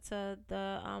closer to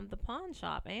the pawn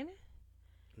shop, ain't it?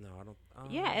 No, I don't.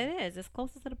 Yeah, it is. It's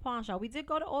closer to the pawn shop. We did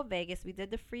go to Old Vegas. We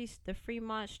did the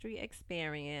Fremont Street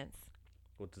experience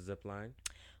with the zip line.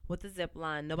 With the zip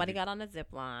line, nobody got on the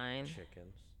zip line.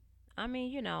 Chickens. I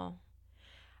mean,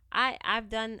 I've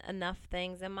done enough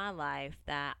things in my life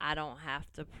that I don't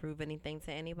have to prove anything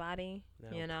to anybody.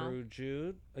 Prue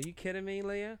Jude. Are you kidding me,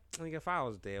 Leah? I think if I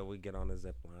was there, we'd get on the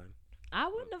zip line. I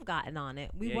wouldn't have gotten on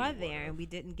it. We were there and we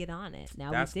didn't get on it.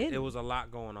 Now we did. It was a lot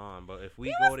going on, but if we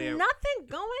there go there, nothing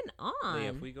going on. Leah,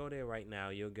 if we go there right now,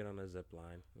 you'll get on the zip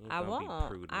line. I won't.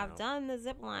 I've done the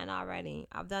zip line already.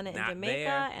 I've done it in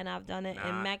Jamaica and I've done it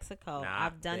in Mexico.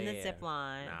 I've done the zip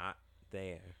line. Not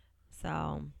there.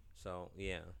 So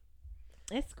yeah.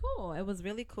 It's cool. It was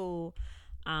really cool.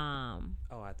 I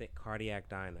think Cardiac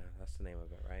Diner. That's the name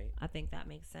of it, right? I think that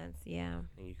makes sense. Yeah.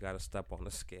 And you got to step on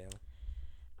the scale.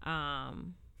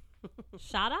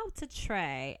 Shout out to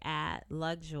Trey at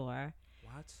Luxor.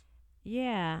 What?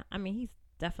 Yeah. I mean, he's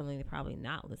definitely probably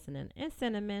not listening. And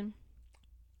Cinnamon.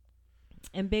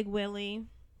 And Big Willie.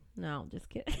 No, just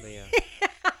kidding. Yeah.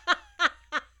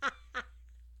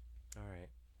 All right.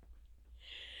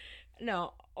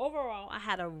 No, overall I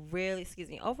had a really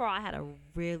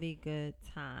good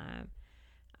time.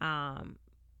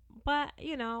 But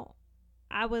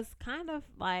I was kind of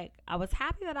like, I was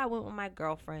happy that I went with my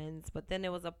girlfriends, but then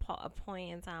there was a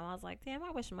point in time I was like, damn,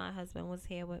 I wish my husband was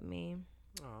here with me.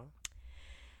 Aw.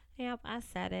 Yep, I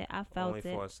said it. I felt it.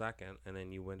 Only for a second, and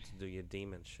then you went to do your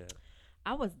demon shit.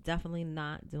 I was definitely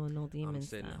not doing no demon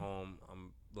stuff. I'm sitting home,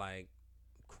 I'm like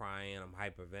crying, I'm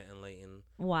hyperventilating.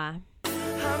 Why?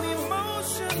 I'm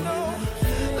emotional.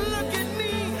 Look at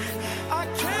me. I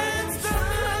can't stop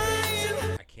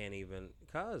crying. I can't even,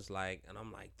 and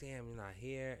I'm like, damn, you're not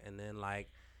here. And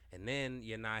then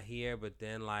you're not here, but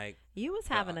then you was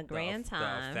having a grand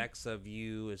time. The effects of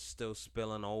you is still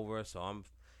spilling over. So I'm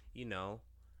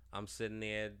sitting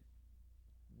there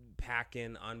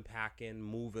packing, unpacking,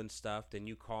 moving stuff. Then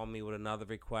you call me with another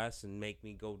request and make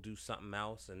me go do something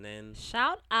else. And then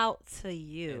shout out to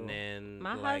you. And then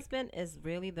my husband is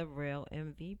really the real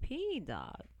MVP,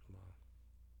 dog.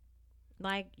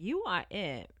 You are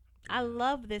it. I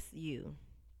love this you.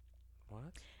 What?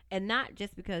 And not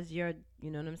just because you're, you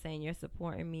know what I'm saying, you're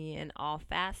supporting me in all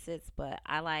facets, but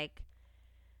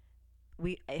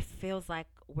it feels like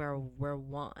we're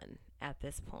one at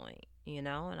this point, and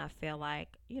I feel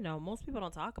like, most people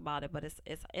don't talk about it, but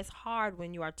it's hard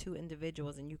when you are two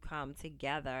individuals and you come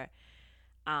together.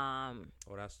 Well,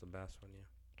 that's the best one,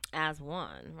 yeah. As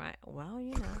one, right?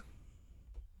 Well,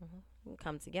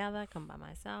 come together, come by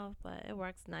myself, but it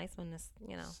works nice when it's,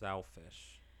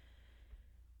 selfish.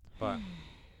 But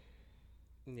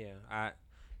yeah,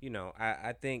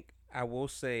 I think I will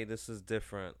say this is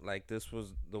different. This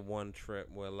was the one trip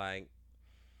where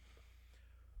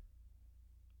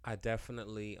I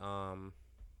definitely I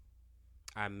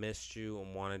missed you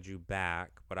and wanted you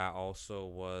back, but I also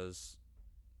was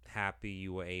happy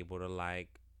you were able to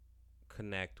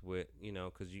connect with,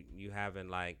 because you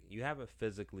haven't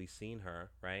physically seen her,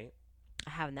 right? I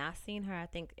have not seen her, I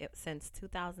think since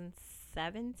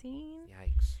 2017.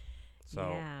 Yikes. So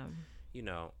yeah.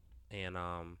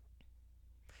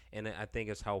 And I think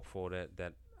it's helpful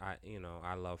that I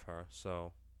I love her,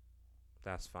 so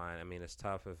That's fine. I mean, it's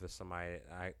tough if it's somebody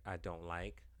I don't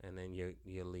like, and then you're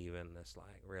leaving. It's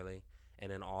like, really?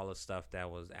 And then all the stuff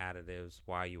that was additives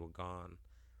while you were gone,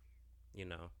 you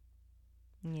know.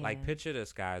 Yeah. Like, picture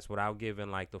this, guys, without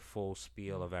giving like the full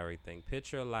spiel of everything.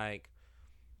 Picture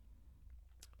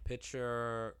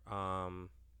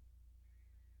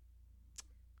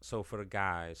so for the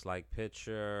guys, like,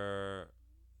 picture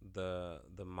the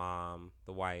mom,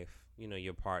 the wife, you know,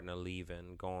 your partner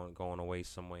leaving, going away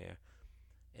somewhere.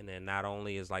 And then not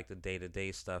only is like the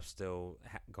day-to-day stuff still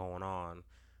going on,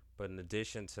 but in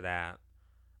addition to that,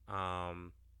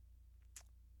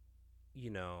 you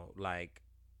know, like,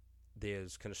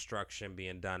 there's construction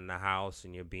being done in the house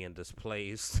and you're being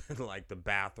displaced, like the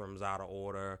bathroom's out of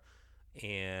order,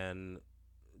 and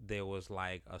there was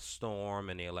like a storm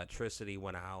and the electricity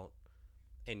went out,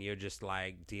 and you're just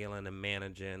like dealing and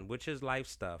managing, which is life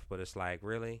stuff, but it's like,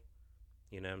 really?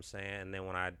 You know what I'm saying? And then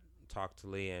when I talked to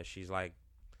Leah, she's like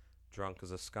drunk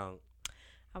as a skunk.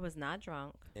 I was not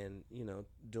drunk. And, you know,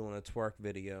 doing a twerk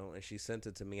video, and she sent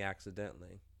it to me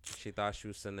accidentally. She thought she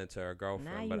was sending it to her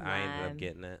girlfriend, but I ended up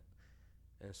getting it.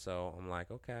 And so I'm like,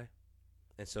 okay.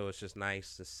 And so it's just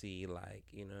nice to see, like,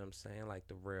 you know what I'm saying, like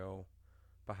the real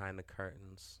behind the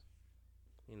curtains.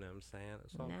 You know what I'm saying?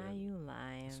 It's all good. Now you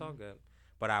lying. It's all good.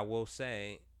 But I will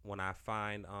say, when I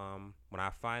find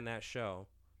that show,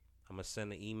 I'm gonna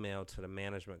send an email to the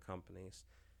management companies.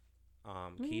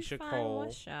 Keisha Cole,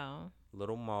 what show?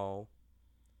 Little Mo,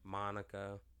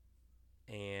 Monica,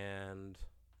 and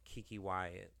Kiki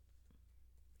Wyatt.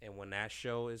 And when that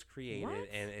show is created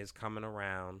and is coming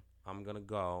around, I'm gonna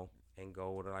go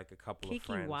with like a couple of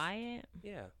friends. Kiki Wyatt?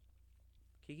 Yeah.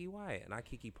 Kiki Wyatt, not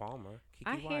Kiki Palmer. Kiki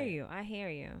I Wyatt. I hear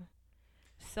you.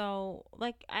 So,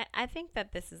 like, I think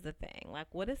that this is the thing. Like,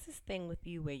 what is this thing with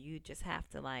you where you just have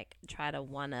to, like, try to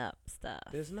one-up stuff?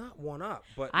 There's not one-up,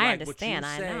 but I like understand,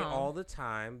 what you say I know. all the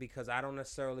time, because I don't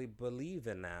necessarily believe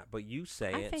in that, but you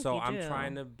say I it. think So you I'm do.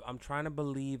 trying to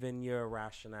believe in your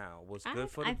rationale. What's good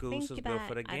for the goose is think good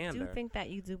for the that- gander. I do think that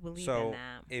you do believe So in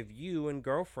that. if you and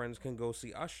girlfriends can go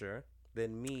see Usher,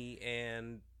 then me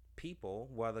and people,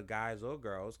 whether guys or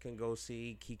girls, can go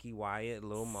see Kiki Wyatt,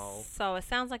 Lil Mo. So it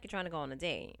sounds like you're trying to go on a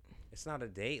date. It's not a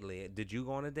date, Leah. Did you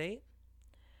go on a date?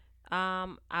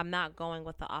 I'm not going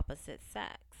with the opposite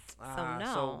sex. So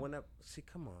no. So see,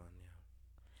 come on,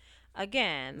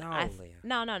 Again, No,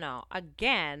 Leah. No.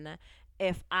 Again,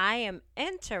 if I am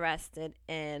interested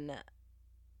in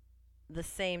the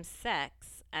same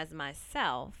sex as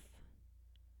myself,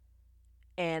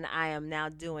 and I am now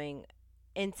doing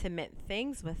intimate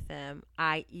things with them,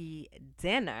 i.e.,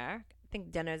 dinner. I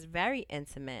think dinner is very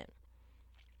intimate.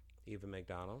 even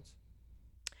McDonald's.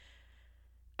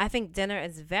 I think dinner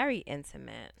is very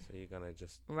intimate. So you're gonna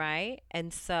just right?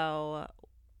 And so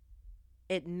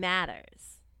it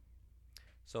matters.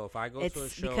 So if I go It's to a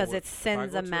show, because it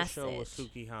sends a To a show with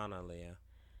message. Sukihana, Leah,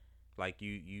 like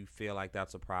you feel like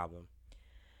that's a problem.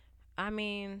 I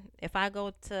mean, if I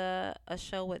go to a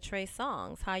show with Trey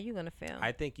Songz, how you gonna feel?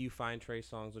 I think you find Trey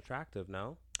Songz attractive.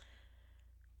 No,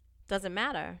 Doesn't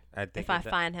matter I think if I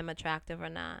find him attractive or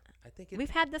not. I think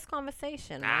We've had this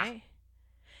conversation, right?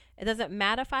 It doesn't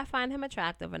matter if I find him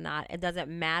attractive or not. It doesn't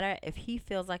matter if he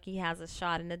feels like he has a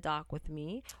shot in the dark with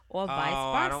me or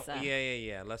vice versa.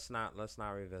 Yeah. Let's not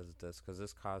revisit this because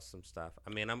this caused some stuff. I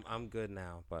mean, I'm good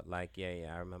now, but like,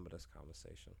 I remember this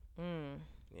conversation.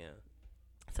 Yeah.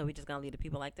 So we just gonna leave the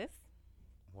people like this?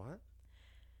 What?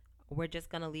 We're just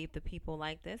gonna leave the people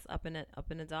like this up in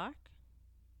the dark?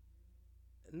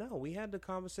 No, we had the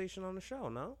conversation on the show.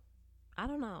 No, I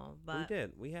don't know, but we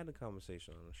did. We had the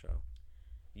conversation on the show.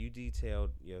 You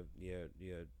detailed your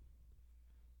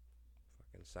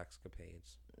fucking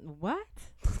sexcapades. what?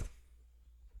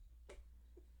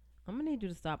 I'm gonna need you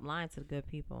to stop lying to the good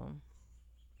people.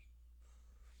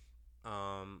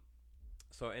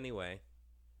 So anyway,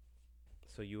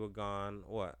 so you were gone.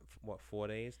 What? 4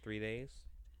 days? 3 days?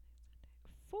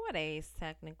 4 days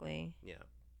technically. Yeah.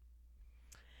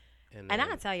 And then-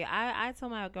 I tell you, I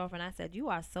told my girlfriend, I said, you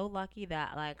are so lucky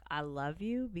that, like, I love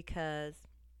you because,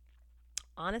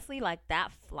 honestly, like,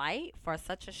 that flight for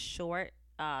such a short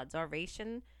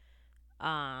duration,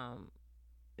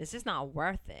 it's just not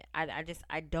worth it.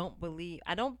 I don't believe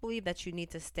that you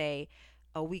need to stay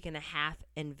a week and a half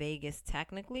in Vegas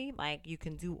technically. Like, you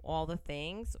can do all the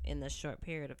things in the short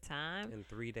period of time. in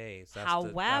 3 days.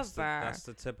 However, that's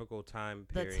the typical time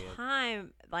period. The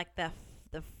time, like, the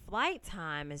flight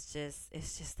time is just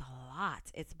a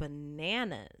lot. It's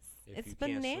bananas. If It's you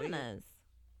can't sleep, bananas.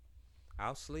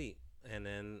 I'll sleep, and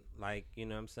then, like, you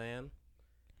know what I'm saying?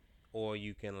 Or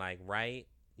you can, like, write.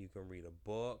 You can read a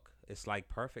book. It's like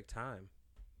perfect time.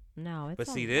 No, it's But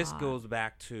a see, this lot. goes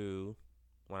back to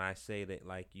when I say that,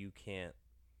 like, you can't,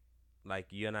 like,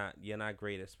 you're not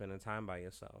great at spending time by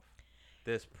yourself.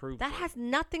 This proves That it. has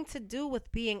nothing to do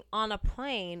with being on a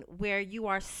plane where you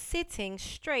are sitting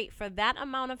straight for that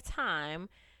amount of time.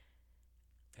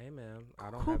 Hey man,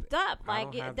 I don't Cooped have up, I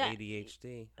like don't have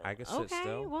ADHD. I can sit Okay,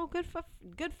 still. well, good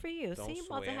for you. Don't See, you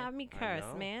about to swear. have me I curse,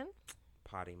 know. man.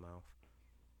 Potty mouth.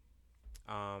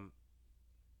 All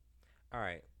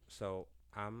right. So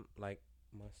I'm like,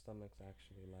 my stomach's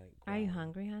actually like. Are you growling.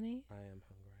 hungry, honey? I am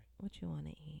hungry. What you want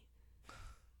to eat?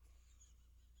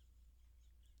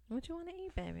 What you want to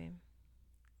eat, baby?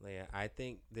 Leah, I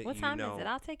think that What you time know. is it?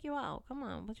 I'll take you out. Come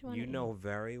on. What you want to You eat? know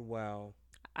very well.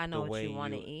 I know the what you way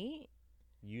want to you- eat.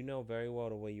 You know very well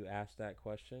the way you asked that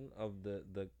question of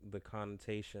the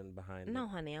connotation behind No, it.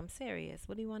 honey, I'm serious.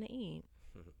 What do you want to eat?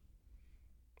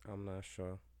 I'm not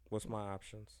sure. What's my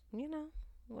options? You know,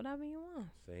 whatever you want.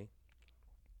 See.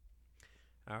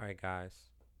 All right, guys,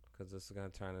 because this is gonna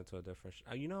turn into a different.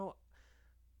 You know,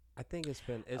 I think it's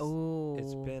been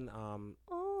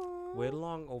we're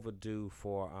long overdue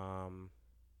for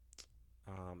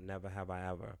Never Have I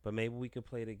Ever, but maybe we could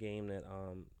play the game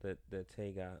that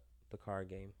Tay got, the card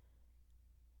game.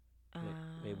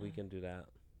 Maybe we can do that.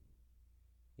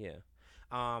 Yeah.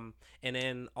 And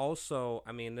then also,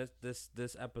 I mean,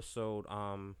 this episode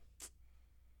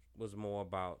was more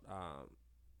about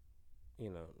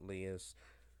Leah's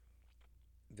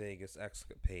Vegas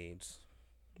escapades.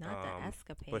 Not the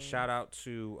escapade. But shout out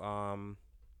to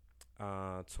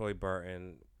Toy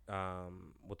Burton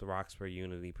with the Roxbury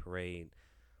Unity Parade.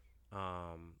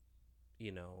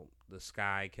 The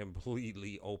sky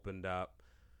completely opened up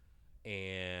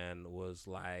and was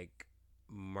like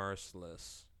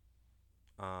merciless.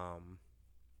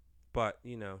 But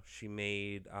she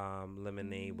made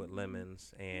lemonade with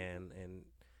lemons and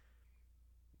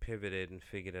pivoted and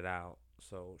figured it out.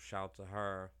 So shout to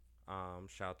her.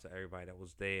 Shout to everybody that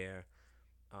was there.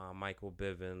 Michael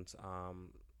Bivens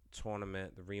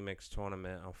tournament, the remix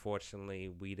tournament. Unfortunately,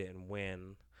 we didn't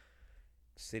win.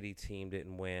 City team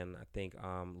didn't win. I think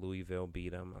Louisville beat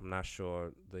them. I'm not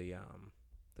sure the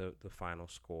final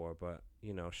score, but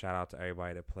shout out to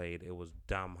everybody that played. It was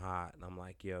dumb hot, and I'm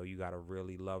like, yo, you gotta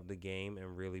really love the game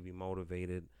and really be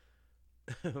motivated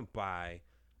by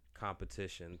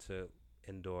competition to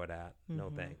endure that.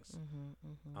 No thanks.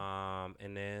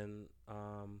 And then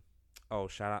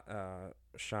shout out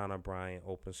Shauna Bryant,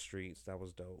 Open Streets. That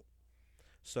was dope.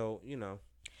 So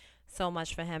So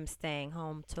much for him staying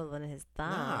home twiddling his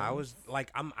thumbs. Nah, I was like,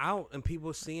 I'm out, and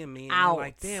people seeing me, and out. they're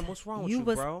like, damn, what's wrong with you you,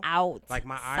 was bro? out. Like,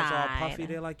 my eyes all puffy.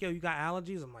 They're like, yo, you got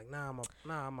allergies? I'm like,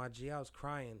 nah, my G, I was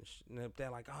crying. And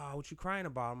they're like, oh, what you crying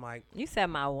about? I'm like, You said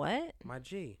my what? my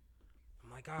G. I'm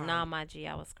like, oh. Nah, my G,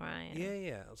 I was crying.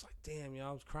 Yeah. I was like, damn,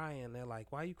 I was crying. They're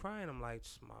like, why you crying? I'm like,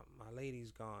 my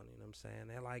lady's gone. You know what I'm saying?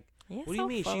 They're like, You're what do you so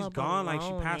mean? full She's of gone? Like,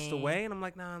 she passed baloney. away? And I'm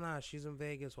like, nah, she's in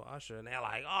Vegas with Usher. And they're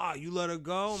like, oh, you let her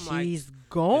go? I'm like, She's it's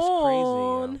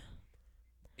gone. crazy,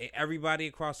 yo. Everybody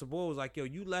across the board was like, yo,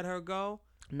 you let her go?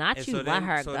 Not And you so let then,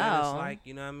 her so go. then it's like,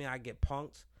 you know what I mean? I get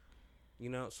punked.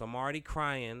 So I'm already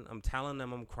crying. I'm telling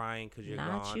them I'm crying because you're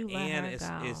Not gone. you let And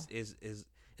her go.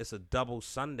 it's a double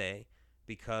Sunday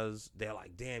because they're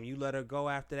like, damn, you let her go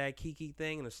after that Kiki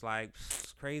thing? And it's like,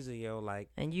 it's crazy, yo. Like,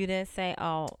 And you didn't say,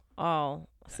 oh.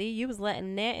 See, you was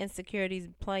letting their insecurities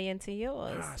play into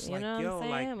yours. it's You like, know yo, what I'm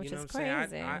saying? like, Which you know is what I'm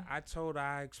crazy. saying? I told her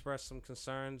I expressed some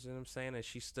concerns, you know what I'm saying? And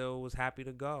she still was happy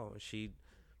to go. And she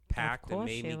packed and course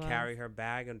made she me was. carry her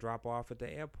bag and drop off at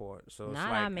the airport. So it's Not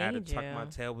like I I had to made tuck you. my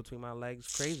tail between my legs.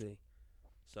 Crazy.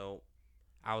 So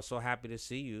I was so happy to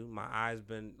see you. My eyes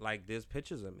been like, there's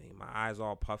pictures of me. My eyes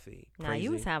all puffy. Now Crazy.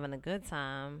 you was having a good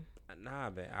time. Nah,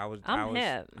 man. I'm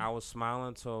hip. I was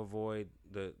smiling to avoid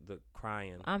the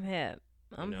crying. I'm hip.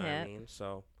 I'm you know hip. what I mean?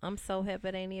 So I'm so hip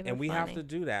it ain't even and we funny. have to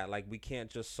do that. Like, we can't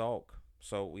just sulk.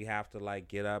 So we have to like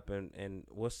get up and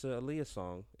what's the Aaliyah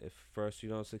song? If first you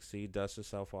don't succeed, dust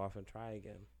yourself off and try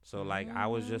again. So like I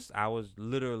was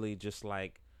literally just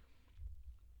like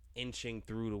inching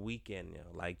through the weekend,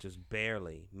 like just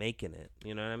barely making it.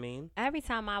 You know what I mean? Every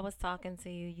time I was talking to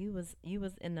you, you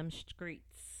was in them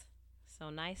streets. So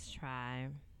nice try.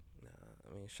 Nah,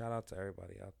 I mean, shout out to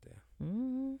everybody out there.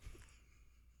 Mm-hmm.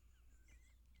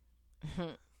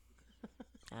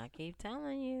 I keep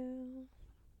telling you.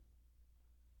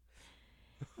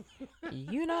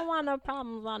 You don't want no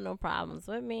problems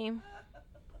with me.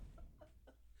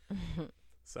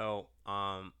 So,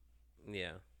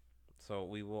 yeah. So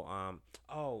we will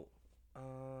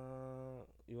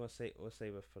you want to say we'll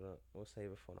save it for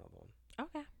another one.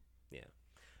 Okay. Yeah.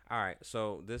 All right.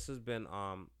 So this has been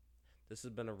a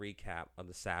recap of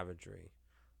the savagery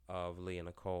of Leah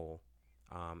Nicole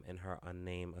and her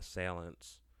unnamed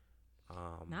assailants.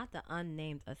 Not the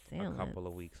unnamed assailant. A couple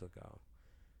of weeks ago,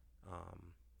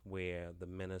 where the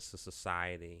menace to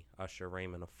society, Usher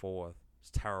Raymond IV, is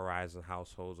terrorizing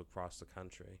households across the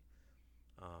country.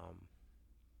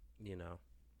 You know,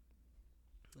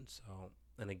 and so,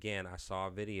 and again, I saw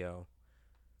a video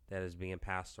that is being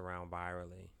passed around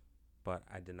virally, but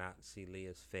I did not see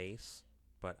Leah's face.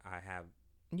 But I have.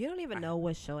 You don't even know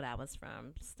what show that was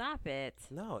from. Stop it.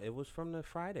 No, it was from the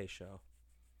Friday show.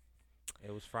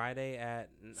 It was Friday at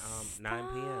 9 p.m.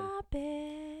 Stop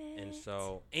it. And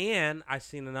so, and I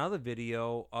seen another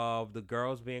video of the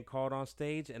girls being called on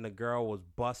stage, and the girl was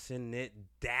busting it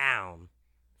down.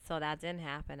 So that didn't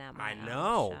happen at my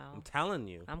know. show. I'm telling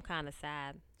you. I'm kind of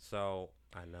sad. So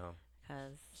I know.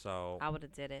 Because I would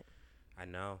have did it. I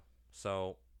know.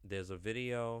 So there's a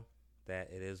video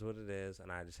that it is what it is,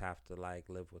 and I just have to like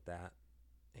live with that.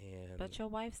 And but your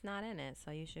wife's not in it, so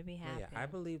you should be happy. Yeah, I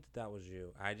believe that was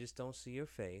you. I just don't see your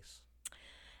face.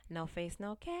 No face,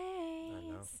 no case. I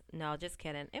know. No, just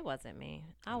kidding. It wasn't me.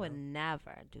 I would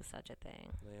never do such a thing.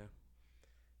 Yeah.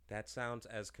 That sounds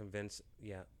as convincing.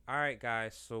 Yeah. All right,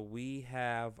 guys. So we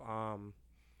have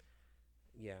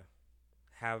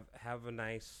have a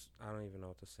nice. I don't even know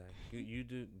what to say. You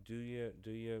do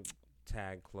your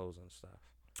tag closing stuff.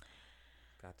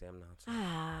 Goddamn nonsense.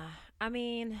 I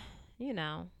mean, you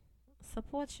know,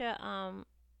 support your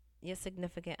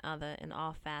significant other in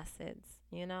all facets.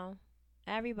 You know,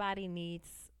 everybody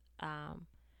needs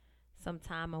some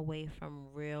time away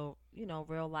from real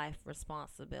life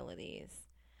responsibilities.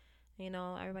 You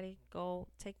know, everybody go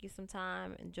take you some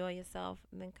time, enjoy yourself,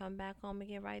 and then come back home and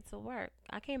get right to work.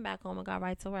 I came back home and got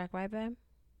right to work, right, babe?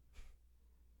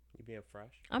 You being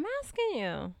fresh? I'm asking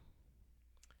you.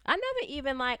 I never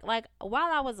even like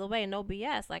while I was away, no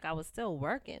BS, like I was still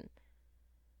working.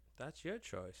 That's your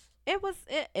choice. It was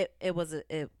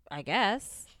I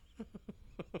guess.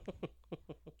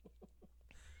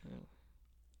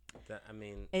 That, I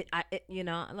mean, you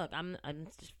know, look, I'm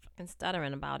just fucking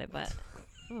stuttering about it, but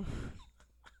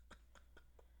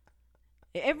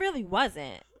it really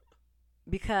wasn't,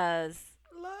 because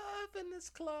love in this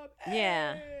club.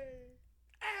 Yeah. Hey.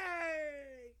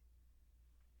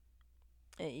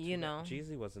 You know,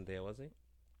 Jeezy wasn't there, was he?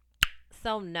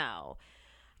 so no.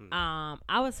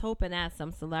 I was hoping that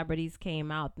some celebrities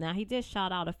came out. Now he did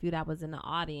shout out a few that was in the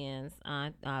audience.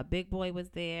 Big Boy was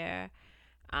there.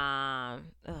 I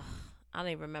don't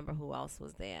even remember who else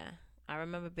was there. I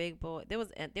remember Big Boy. There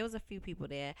was a few people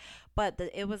there, but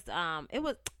it was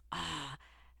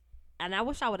and I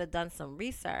wish I would have done some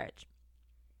research.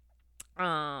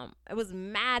 It was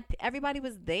mad. Everybody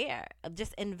was there,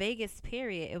 just in Vegas.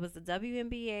 Period. It was the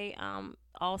WNBA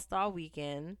All-Star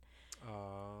Weekend.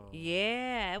 Oh.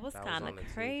 Yeah, it was kind of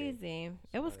crazy.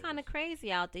 It was kind of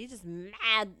crazy out there. You just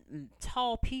mad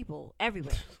tall people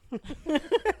everywhere.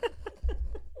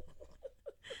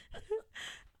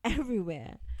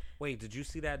 Everywhere. Wait, did you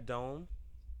see that dome?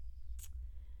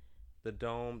 The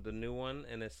dome, the new one,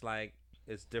 and it's like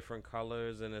it's different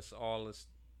colors and it's all this.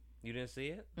 You didn't see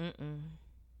it? Mm-mm.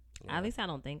 Yeah. At least I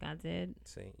don't think I did.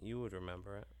 See, you would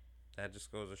remember it. That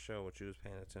just goes to show what you was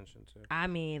paying attention to. I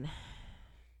mean,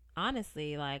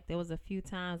 honestly, like there was a few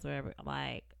times where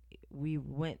like we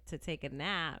went to take a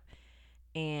nap,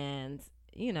 and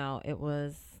you know it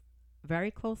was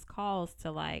very close calls to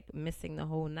like missing the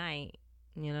whole night.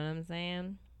 You know what I'm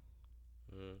saying?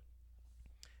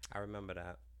 I remember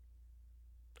that.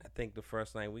 I think the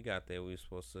first night we got there, we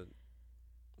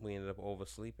ended up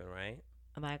oversleeping, right?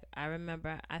 Like, I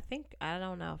remember, I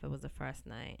don't know if it was the first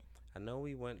night. I know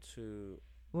we went to...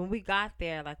 When we got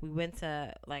there, like, we went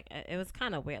to, like, it was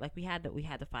kind of weird. Like, we had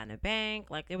to find a bank.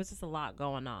 Like, there was just a lot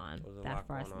going on that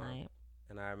first night.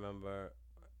 And I remember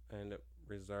I ended up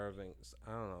reserving,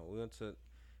 I don't know, we went to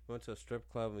a strip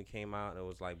club and we came out and it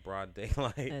was like broad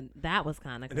daylight. And that was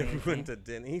kind of crazy. And then we went to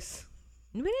Denny's.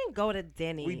 We didn't go to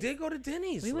Denny's. We did go to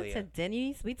Denny's. We went to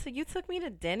Denny's. You took me to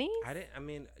Denny's? I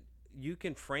mean, you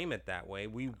can frame it that way.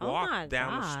 We walked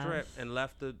down the strip and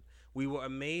left we were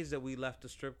amazed that we left the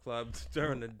strip club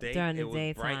during the day. During the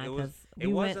daytime. It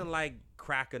wasn't like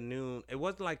crack of noon. It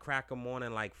wasn't like crack of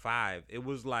morning like 5. It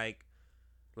was like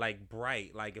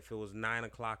bright, like if it was 9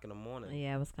 o'clock in the morning.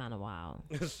 Yeah, it was kind of wild.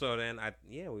 So then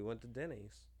we went to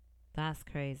Denny's. That's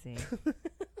crazy.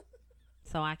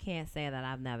 So I can't say that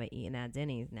I've never eaten at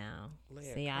Denny's now.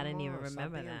 Leah, see, I didn't even remember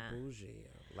stop being that. Bougie.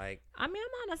 Like, I mean,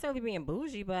 I'm not necessarily being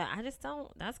bougie, but I just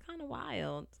don't. That's kind of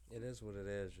wild. It is what it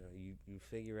is. Yo. You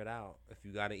figure it out. If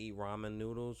you got to eat ramen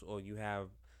noodles or you have,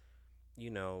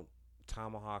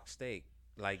 tomahawk steak,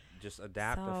 like just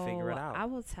adapt and figure it out. I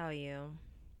will tell you.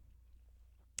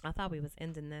 I thought we was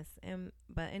ending this,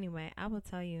 but anyway, I will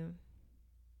tell you,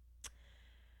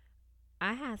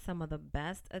 I had some of the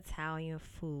best Italian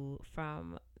food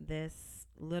from this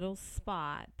little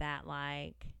spot that,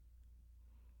 like,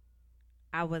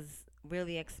 I was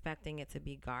really expecting it to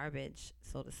be garbage,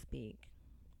 so to speak.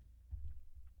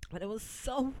 But it was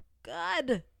so good.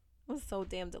 It was so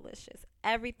damn delicious.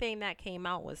 Everything that came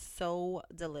out was so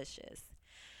delicious.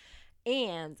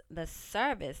 And the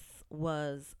service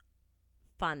was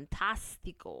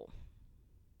fantastico.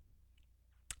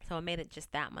 So it made it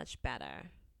just that much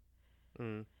better.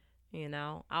 You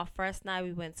know, our first night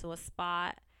we went to a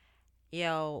spot.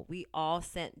 Yo, we all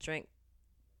sent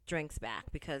drinks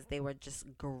back because they were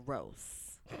just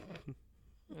gross.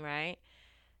 Right?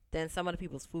 Then some of the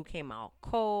people's food came out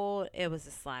cold. It was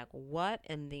just like, what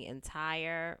in the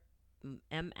entire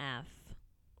MF?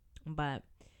 But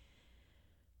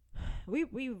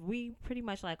we pretty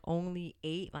much like only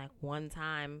ate like one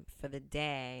time for the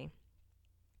day,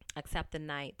 except the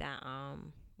night that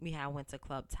we had went to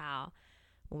Club Tao.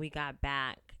 When we got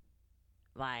back,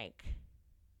 like,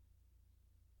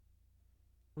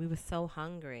 we were so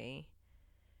hungry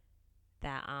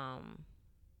that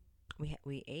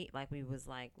we ate, like, we was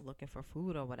like looking for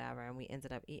food or whatever, and we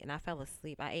ended up eating. I fell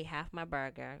asleep. I ate half my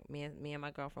burger. Me and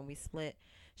my girlfriend, we split.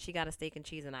 She got a steak and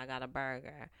cheese and I got a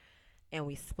burger, and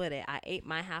we split it. I ate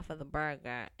my half of the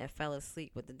burger and fell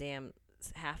asleep with the damn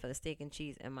half of the steak and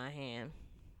cheese in my hand.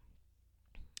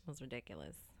 It was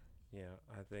ridiculous. Yeah,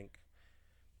 I think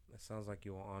it sounds like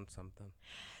you were on something.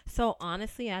 So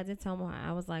honestly, I did tell her,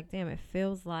 I was like, damn, it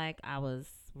feels like I was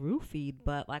roofied,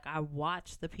 but like I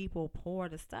watched the people pour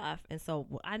the stuff. And so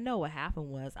I know what happened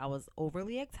was I was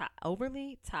overly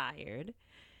tired.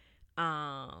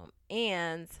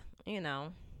 And, you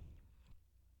know,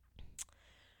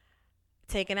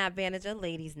 taking advantage of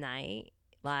ladies' night.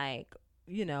 Like,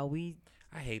 you know,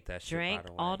 I hate that shit. Drank by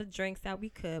the way. all the drinks that we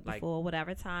could before, like,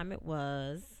 whatever time it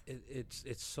was.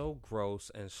 It's so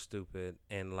gross and stupid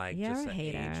and like You're just a an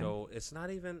hater. age old. It's not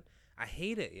even. I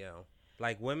hate it, yo.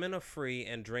 Like, women are free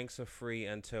and drinks are free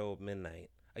until midnight.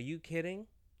 Are you kidding?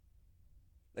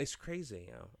 It's crazy,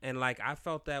 yo. And like I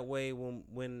felt that way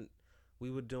when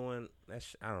we were doing that.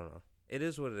 I don't know. It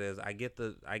is what it is. I get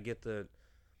the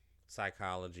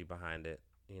psychology behind it.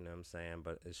 You know what I'm saying?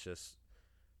 But it's just,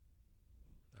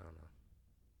 I don't know.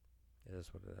 It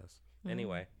is what it is.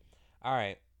 Anyway, all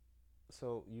right.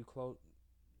 So you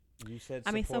said.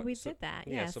 I mean, so we did that.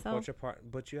 Yeah. Support your part,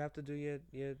 but you have to do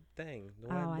your thing.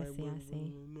 I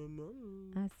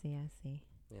see.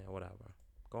 Yeah, whatever.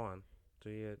 Go on.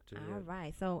 All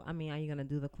right. So, I mean, are you gonna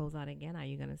do the closeout again? Are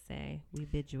you gonna say we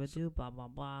bid you adieu? Blah blah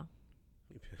blah.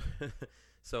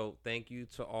 So thank you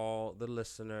to all the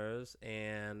listeners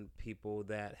and people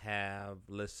that have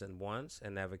listened once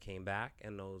and never came back,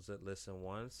 and those that listen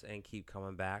once and keep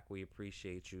coming back. We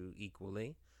appreciate you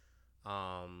equally.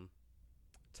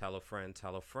 Tell a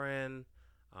friend,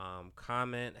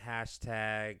 comment,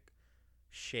 hashtag,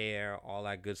 share, all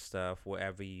that good stuff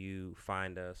wherever you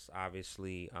find us.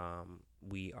 Obviously,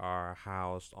 we are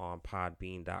housed on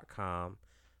podbean.com.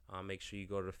 Make sure you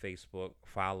go to Facebook,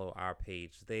 follow our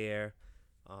page there.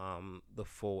 The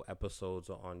full episodes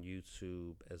are on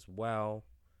YouTube as well.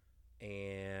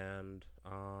 And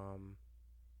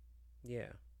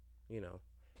yeah, you know,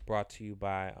 brought to you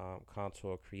by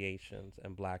Contour Creations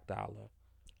and Black Dollar.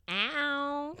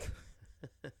 Ow.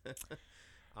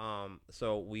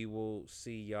 So we will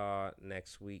see y'all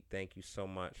next week. Thank you so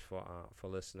much for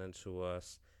listening to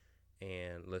us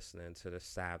and listening to the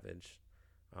Savage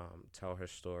tell her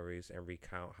stories and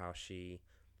recount how she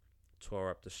tore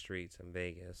up the streets in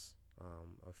Vegas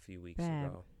a few weeks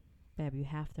ago. Babe, you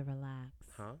have to relax.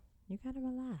 Huh? You gotta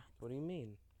relax. What do you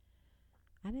mean?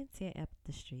 I didn't tear up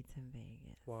the streets in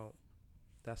Vegas. Well,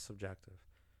 that's subjective.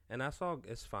 And that's all.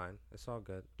 It's fine. It's all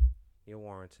good. You're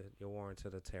warranted. You're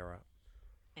warranted to tear up.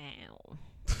 Ow.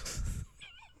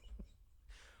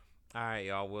 All right,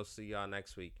 y'all. We'll see y'all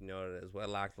next week. You know what it is. We're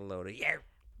locked and loaded. Yeah.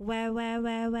 We're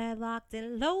locked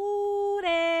and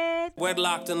loaded. We're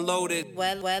locked and loaded.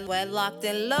 Well, locked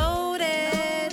and loaded.